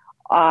decrease.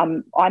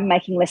 I'm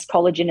making less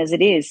collagen as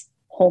it is.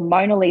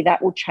 Hormonally,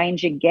 that will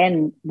change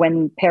again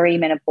when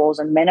perimenopause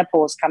and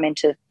menopause come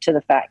into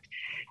the fact.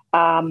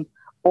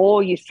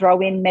 Or you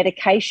throw in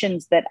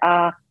medications that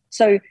are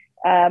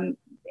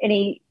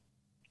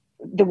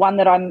the one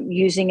that I'm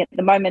using at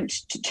the moment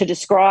to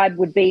describe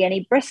would be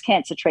any breast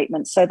cancer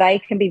treatments. So they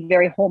can be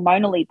very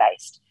hormonally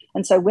based.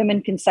 And so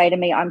women can say to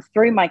me, I'm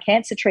through my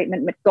cancer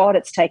treatment, but God,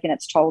 it's taken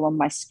its toll on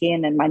my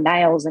skin and my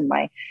nails and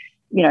my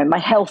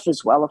health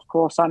as well. Of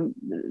course,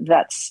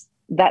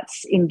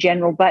 that's in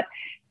general. But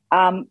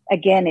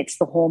again, it's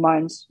the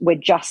hormones. We're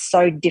just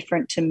so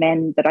different to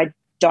men that I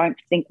don't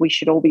think we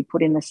should all be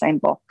put in the same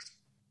box.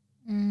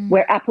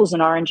 We're apples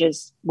and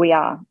oranges. We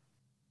are.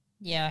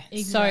 Yeah,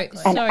 exactly.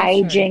 And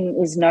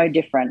aging is no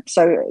different.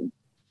 So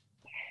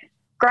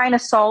grain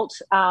of salt,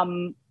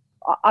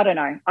 I don't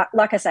know.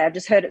 Like I say, I've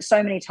just heard it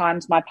so many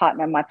times. My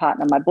partner, my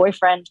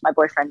boyfriend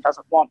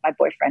doesn't want my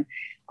boyfriend.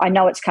 I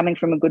know it's coming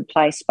from a good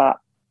place, but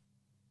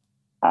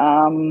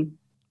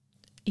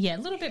yeah, a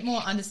little bit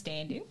more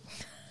understanding.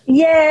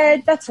 Yeah,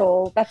 that's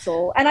all.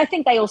 And I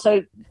think they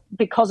also,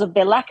 because of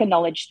their lack of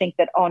knowledge, think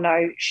that, oh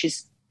no,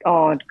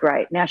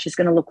 great, now she's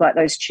going to look like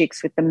those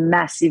chicks with the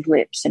massive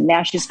lips, and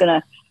now she's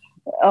going to,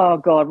 oh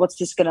God, what's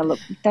this going to look?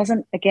 It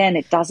doesn't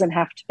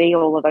have to be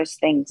all of those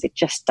things. It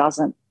just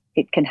doesn't.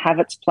 It can have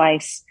its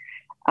place,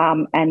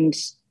 and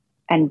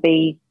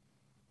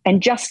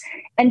just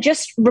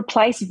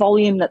replace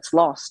volume that's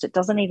lost. It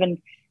doesn't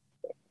even,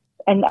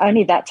 and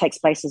only that takes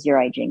place as you're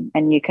aging,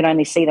 and you can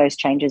only see those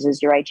changes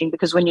as you're aging,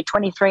 because when you're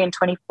 23 and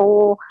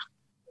 24,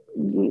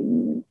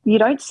 you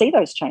don't see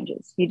those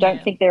changes. You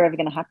don't think they're ever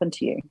going to happen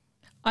to you.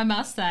 I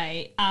must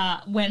say,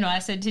 when I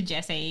said to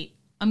Jesse,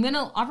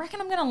 I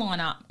reckon I'm gonna line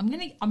up. I'm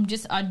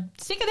sick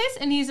of this,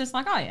 and he's just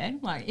like, oh yeah,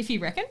 like if you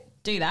reckon,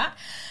 do that.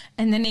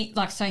 And then he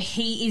may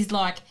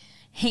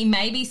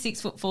be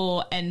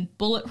 6'4" and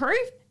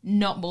bulletproof,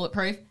 not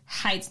bulletproof,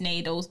 hates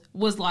needles,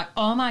 was like,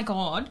 oh my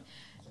God,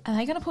 are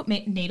they going to put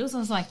needles? I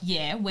was like,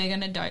 yeah, we're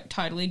going to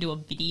totally do a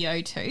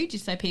video too,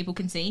 just so people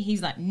can see.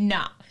 He's like,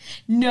 nah,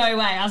 no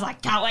way. I was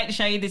like, can't wait to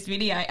show you this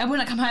video. And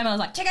when I come home, I was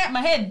like, check out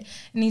my head.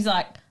 And he's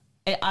like,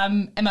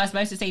 am I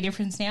supposed to see a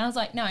difference now? I was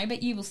like, no,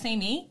 but you will see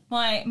me.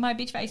 My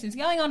bitch face is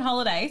going on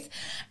holidays.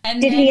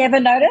 And Did he ever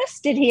notice?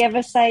 Did he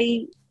ever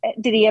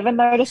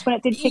notice when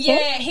it did kick in?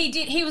 Yeah, he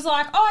did. He was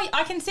like, oh,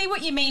 I can see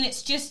what you mean.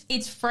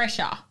 It's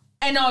fresher.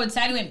 And I would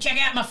say to him, check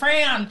out my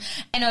frown.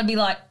 And I'd be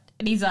like,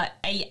 and he's like,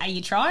 are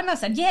you trying? I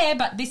said, yeah,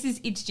 but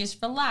it's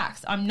just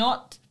relaxed. I'm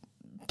not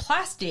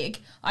plastic.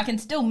 I can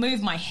still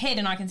move my head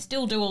and I can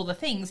still do all the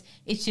things.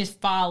 It's just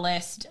far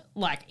less,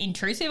 like,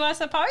 intrusive, I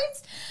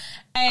suppose.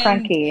 And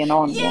cranky and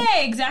on. Yeah,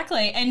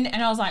 exactly. And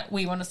I was like,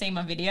 we want to see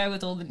my video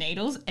with all the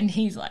needles? And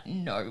he's like,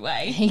 no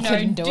way. He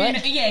couldn't do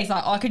it? Yeah, he's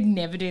like, I could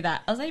never do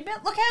that. I was like,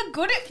 but look how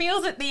good it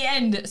feels at the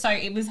end. So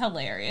it was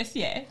hilarious,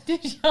 yeah, to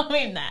show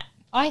him that.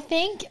 I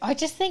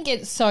just think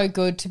it's so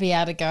good to be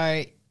able to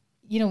go,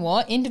 you know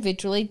what,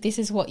 individually, this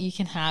is what you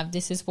can have,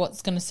 this is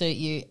what's going to suit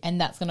you, and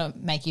that's going to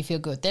make you feel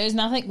good. There's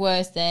nothing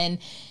worse than,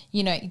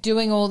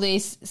 doing all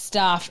this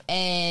stuff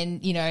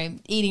and,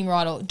 eating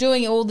right or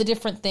doing all the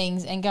different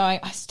things and going,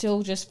 I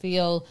still just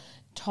feel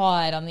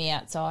tired on the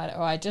outside,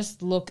 or I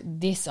just look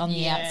this on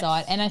the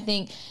outside. And I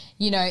think,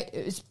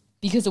 it's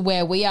because of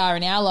where we are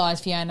in our lives,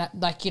 Fiona,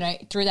 like,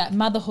 through that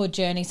motherhood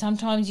journey,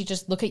 sometimes you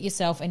just look at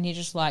yourself and you're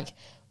just like,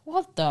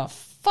 what the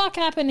fuck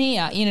happened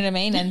here? You know what I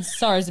mean? And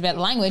sorry about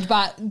the language,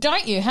 but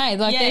don't you? Hey,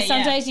 like there's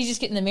some days you just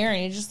get in the mirror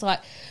and you're just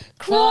like,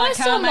 Christ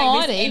I can't almighty.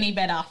 make this any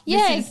better.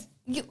 Yeah.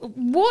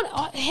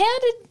 How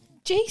did,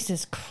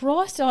 Jesus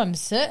Christ, I'm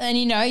certain,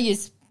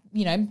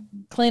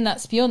 clean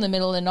that spew in the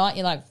middle of the night,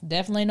 you're like,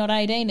 definitely not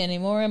 18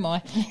 anymore, am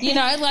I?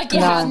 Like,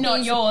 it's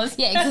not yours.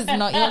 Yeah, because it's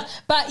not yours.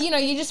 But,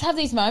 you just have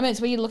these moments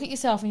where you look at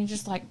yourself and you're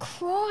just like,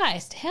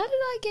 Christ, how did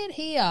I get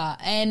here?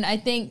 And I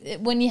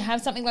think when you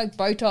have something like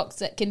Botox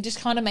that can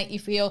just kind of make you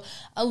feel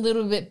a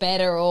little bit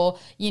better, or,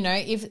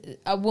 if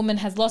a woman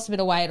has lost a bit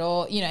of weight,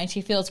 or, and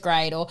she feels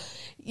great, or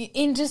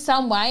in just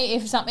some way,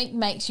 if something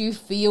makes you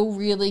feel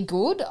really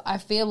good, I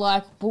feel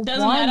like, well,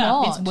 doesn't why matter.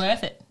 not? It's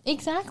worth it.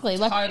 Exactly.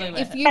 Like,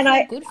 totally if you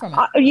feel good from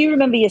it. You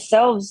remember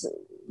yourselves,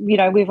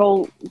 we've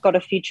all got a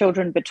few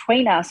children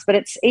between us, but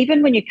it's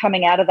even when you're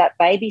coming out of that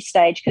baby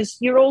stage, because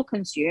you're all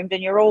consumed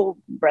and you're all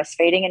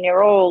breastfeeding and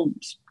you're all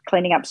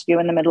cleaning up spew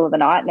in the middle of the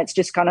night, and it's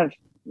just kind of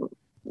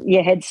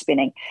your head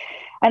spinning.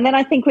 And then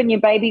I think when your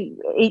baby,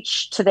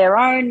 each to their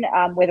own,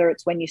 whether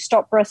it's when you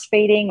stop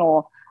breastfeeding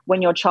or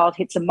when your child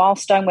hits a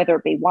milestone, whether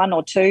it be 1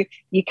 or 2,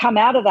 you come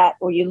out of that,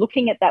 or you're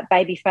looking at that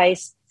baby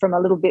face from a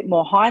little bit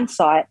more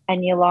hindsight,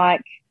 and you're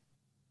like,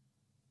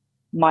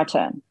 my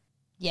turn.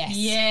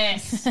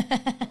 Yes.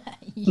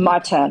 My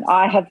turn.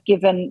 I have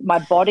given my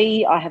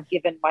body, I have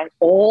given my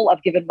all,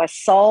 I've given my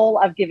soul,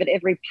 I've given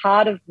every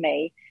part of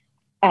me,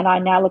 and I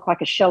now look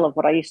like a shell of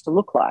what I used to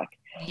look like.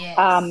 Yes.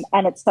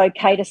 And it's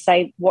okay to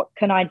say, what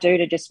can I do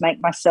to just make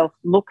myself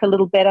look a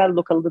little better,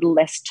 look a little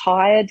less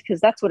tired,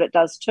 because that's what it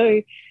does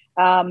too.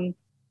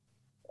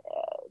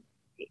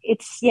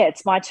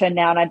 It's my turn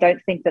now, and I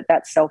don't think that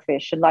that's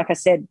selfish. And like I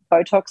said,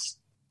 Botox,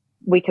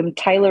 we can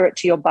tailor it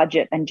to your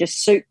budget and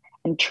just suit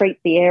and treat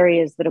the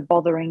areas that are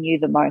bothering you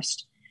the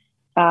most.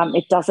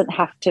 It doesn't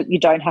have to, you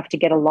don't have to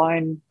get a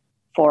loan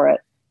for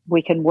it.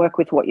 We can work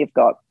with what you've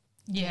got.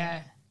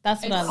 Yeah.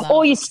 That's what I love.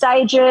 Or you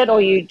stage it, or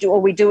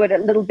we do it a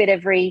little bit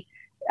every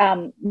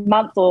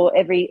month or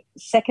every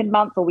second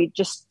month, or we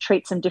just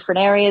treat some different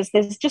areas.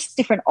 There's just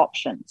different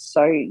options.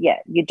 So, yeah,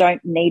 you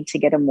don't need to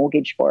get a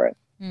mortgage for it.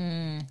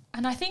 And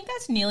I think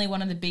that's nearly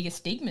one of the biggest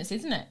stigmas,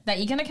 isn't it? That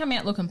you're going to come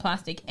out looking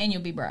plastic and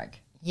you'll be broke.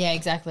 Yeah,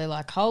 exactly.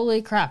 Like,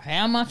 holy crap,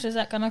 how much is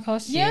that going to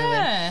cost you?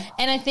 Yeah.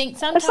 And I think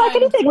sometimes... It's like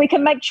anything. We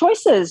can make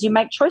choices. You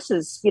make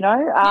choices, you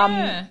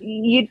know.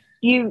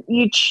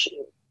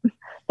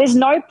 There's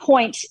no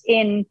point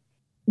in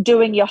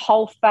doing your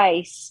whole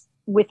face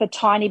with a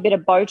tiny bit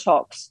of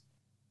Botox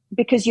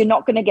because you're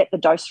not going to get the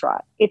dose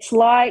right. It's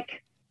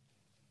like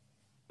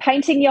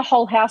painting your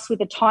whole house with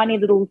a tiny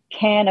little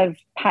can of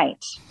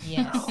paint.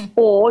 Yes.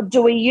 Or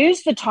do we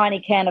use the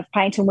tiny can of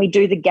paint and we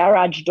do the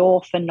garage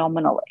door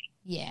phenomenally?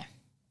 Yeah.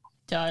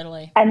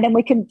 Totally. And then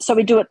we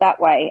do it that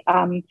way.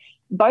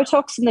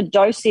 Botox and the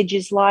dosage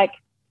is like,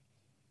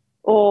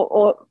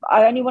 or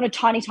I only want a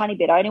tiny, tiny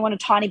bit. I only want a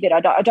tiny bit.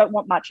 I don't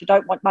want much.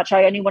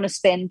 I only want to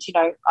spend,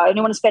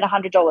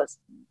 $100.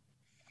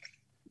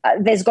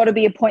 There's got to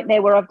be a point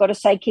there where I've got to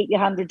say, keep your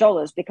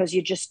 $100 because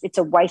it's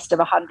a waste of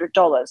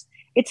 $100.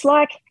 It's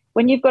like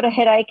when you've got a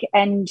headache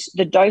and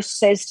the dose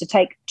says to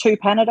take 2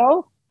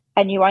 Panadol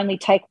and you only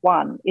take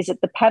 1. Is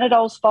it the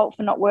Panadol's fault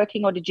for not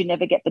working, or did you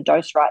never get the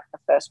dose right in the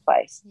first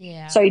place?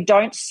 Yeah. So you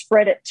don't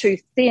spread it too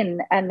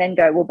thin and then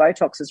go, well,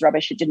 Botox is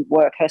rubbish. It didn't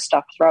work. Her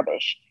stuff's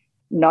rubbish.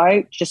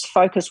 No, just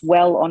focus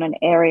well on an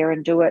area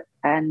and do it,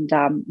 and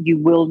you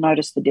will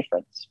notice the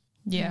difference.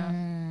 Yeah.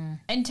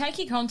 And take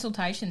your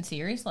consultation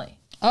seriously.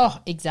 Oh,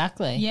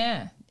 exactly.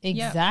 Yeah.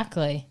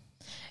 Exactly.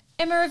 Yep.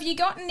 Emma, have you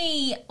got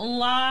any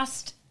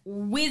last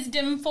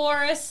wisdom for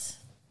us?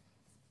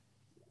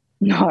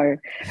 No,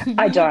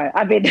 I don't.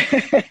 I mean,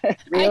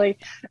 really,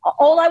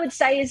 all I would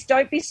say is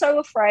don't be so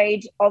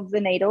afraid of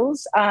the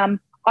needles. I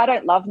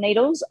don't love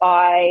needles.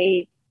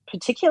 I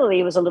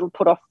particularly was a little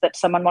put off that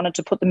someone wanted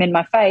to put them in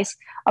my face.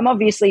 I'm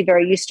obviously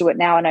very used to it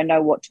now and I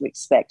know what to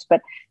expect.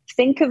 But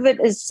think of it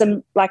as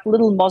some like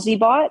little mozzie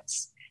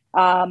bites,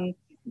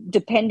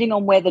 depending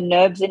on where the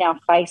nerves in our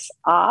face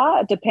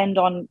are.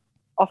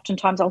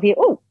 Oftentimes I'll hear,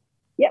 oh,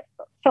 yep,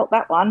 felt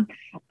that one.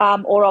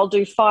 Or I'll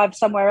do 5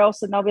 somewhere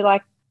else and they'll be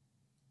like,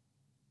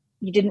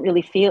 you didn't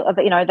really feel,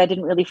 they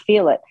didn't really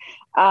feel it.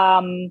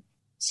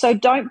 So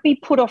don't be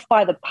put off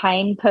by the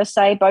pain per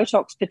se.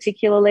 Botox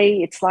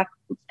particularly, it's like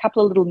a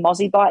couple of little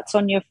mozzie bites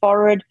on your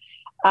forehead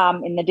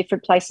in the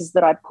different places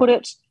that I put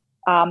it.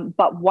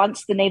 But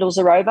once the needles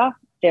are over,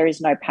 there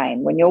is no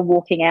pain. When you're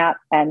walking out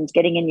and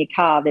getting in your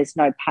car, there's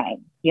no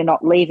pain. You're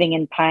not leaving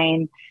in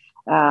pain.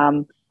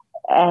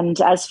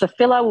 And as for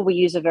filler, we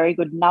use a very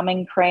good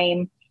numbing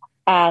cream.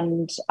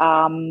 And,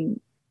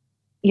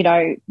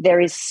 there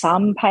is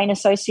some pain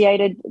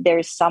associated. There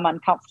is some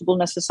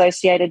uncomfortableness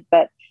associated,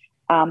 but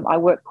I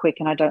work quick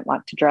and I don't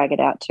like to drag it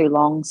out too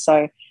long.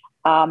 So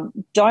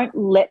don't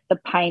let the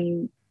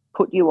pain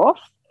put you off.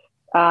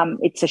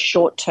 It's a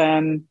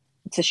short-term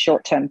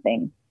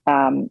thing.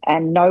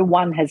 And no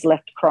one has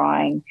left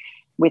crying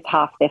with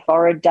half their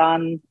forehead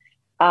done.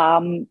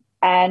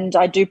 And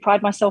I do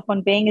pride myself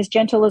on being as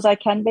gentle as I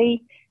can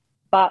be,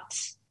 but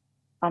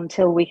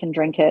until we can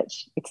drink it,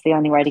 it's the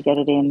only way to get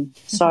it in.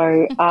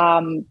 So,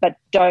 but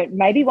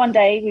maybe one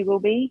day we will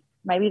be.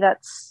 Maybe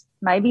that's,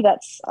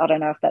 I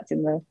don't know if that's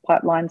in the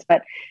pipelines,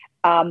 but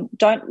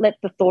don't let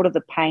the thought of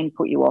the pain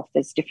put you off.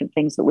 There's different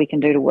things that we can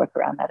do to work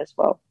around that as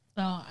well.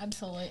 Oh,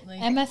 absolutely.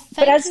 Emma,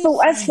 but as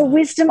for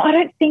wisdom, I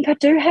don't think I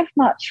do have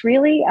much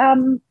really.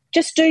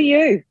 Just do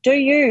you,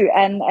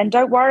 and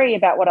don't worry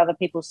about what other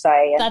people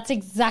say. That's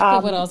exactly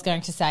what I was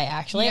going to say,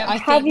 actually. Yeah. I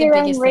think have your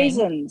own thing...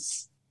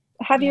 reasons.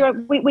 Have your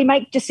own, we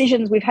make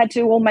decisions. We've had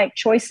to all make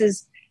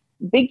choices,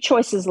 big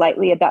choices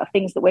lately about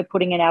things that we're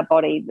putting in our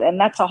body, and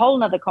that's a whole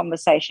nother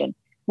conversation.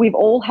 We've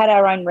all had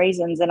our own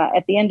reasons, and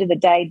at the end of the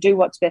day, do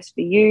what's best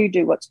for you,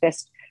 do what's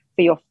best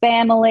for your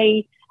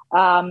family.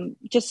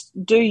 Just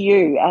do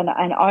you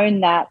and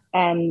own that.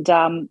 And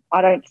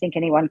I don't think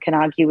anyone can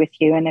argue with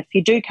you. And if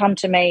you do come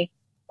to me,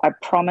 I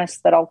promise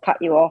that I'll cut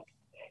you off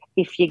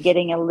if you're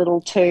getting a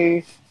little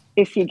too.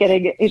 If you're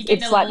getting,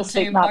 it's like the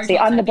sleep Nazi.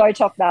 I'm the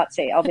Botox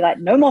Nazi. I'll be like,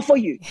 no more for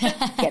you.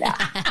 Get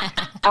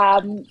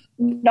out.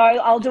 No,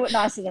 I'll do it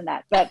nicer than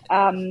that. But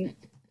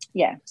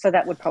yeah, so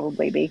that would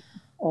probably be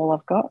all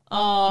I've got.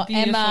 Oh,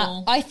 beautiful.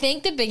 Emma, I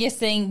think the biggest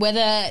thing,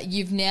 whether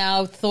you've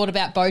now thought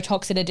about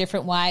Botox in a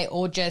different way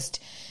or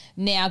just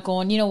now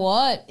gone, you know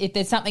what, if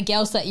there's something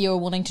else that you're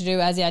wanting to do,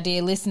 as our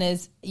dear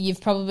listeners, you've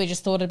probably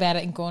just thought about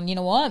it and gone, you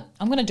know what,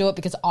 I'm going to do it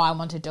because I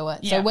want to do it.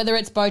 Yeah. So whether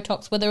it's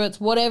Botox, whether it's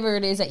whatever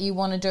it is that you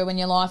want to do in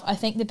your life, I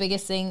think the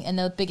biggest thing and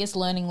the biggest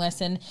learning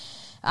lesson,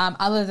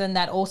 other than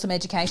that awesome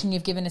education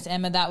you've given us,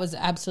 Emma, that was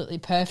absolutely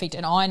perfect.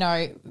 And I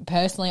know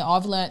personally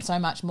I've learnt so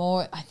much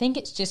more. I think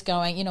it's just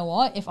going, you know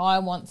what, if I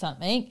want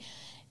something,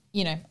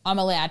 you know, I'm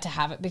allowed to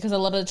have it, because a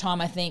lot of the time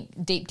I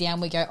think deep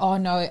down we go, oh,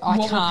 no, I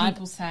can't. What will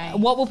people say?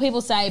 What will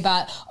people say?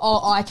 But,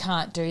 oh, I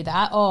can't do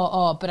that.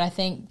 But I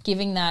think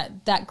giving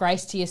that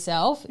grace to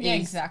yourself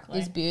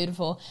is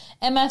beautiful.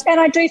 Emma?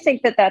 And I do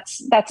think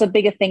that's a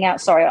bigger thing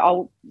out.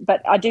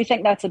 But I do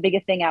think that's a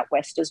bigger thing out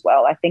west as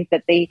well. I think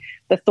that the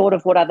thought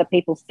of what other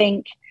people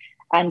think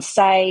and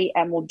say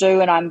and will do,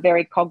 and I'm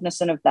very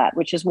cognizant of that,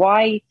 which is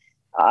why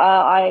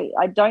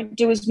I don't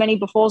do as many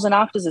befores and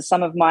afters as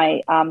some of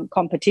my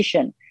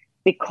competition,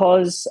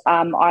 because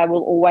I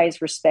will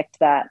always respect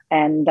that.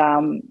 And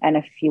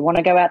if you want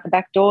to go out the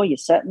back door, you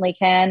certainly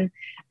can.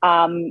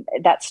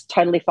 That's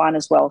totally fine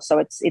as well. So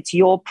it's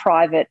your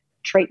private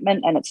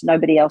treatment and it's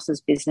nobody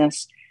else's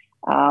business.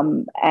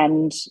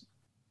 And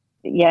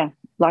yeah,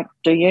 like,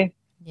 do you?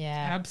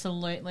 Yeah,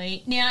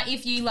 absolutely. Now,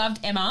 if you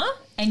loved Emma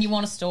and you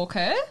want to stalk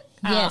her,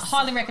 yes,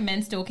 highly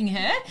recommend stalking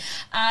her.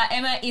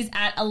 Emma is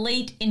at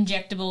Elite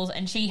Injectables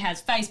and she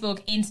has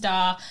Facebook,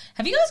 Insta.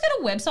 Have you guys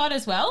got a website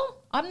as well?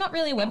 I'm not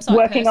really a website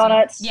working person.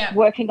 on it. Yeah.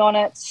 Working on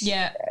it.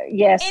 Yeah.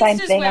 Yeah, same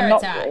Insta's thing. where I'm not.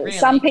 it's at, really.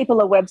 Some people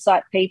are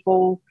website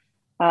people,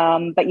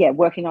 but yeah,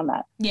 working on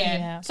that.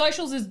 Yeah.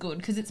 Socials is good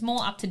because it's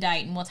more up to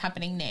date and what's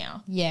happening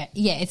now. Yeah,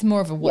 it's more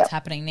of a what's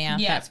happening now,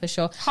 that's for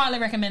sure. Highly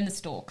recommend the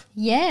stalk.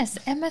 Yes,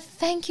 Emma,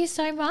 thank you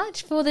so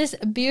much for this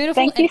beautiful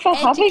Thank you for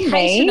having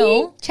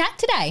educational me. chat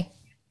today.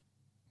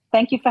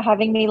 Thank you for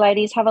having me,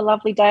 ladies. Have a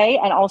lovely day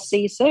and I'll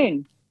see you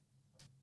soon.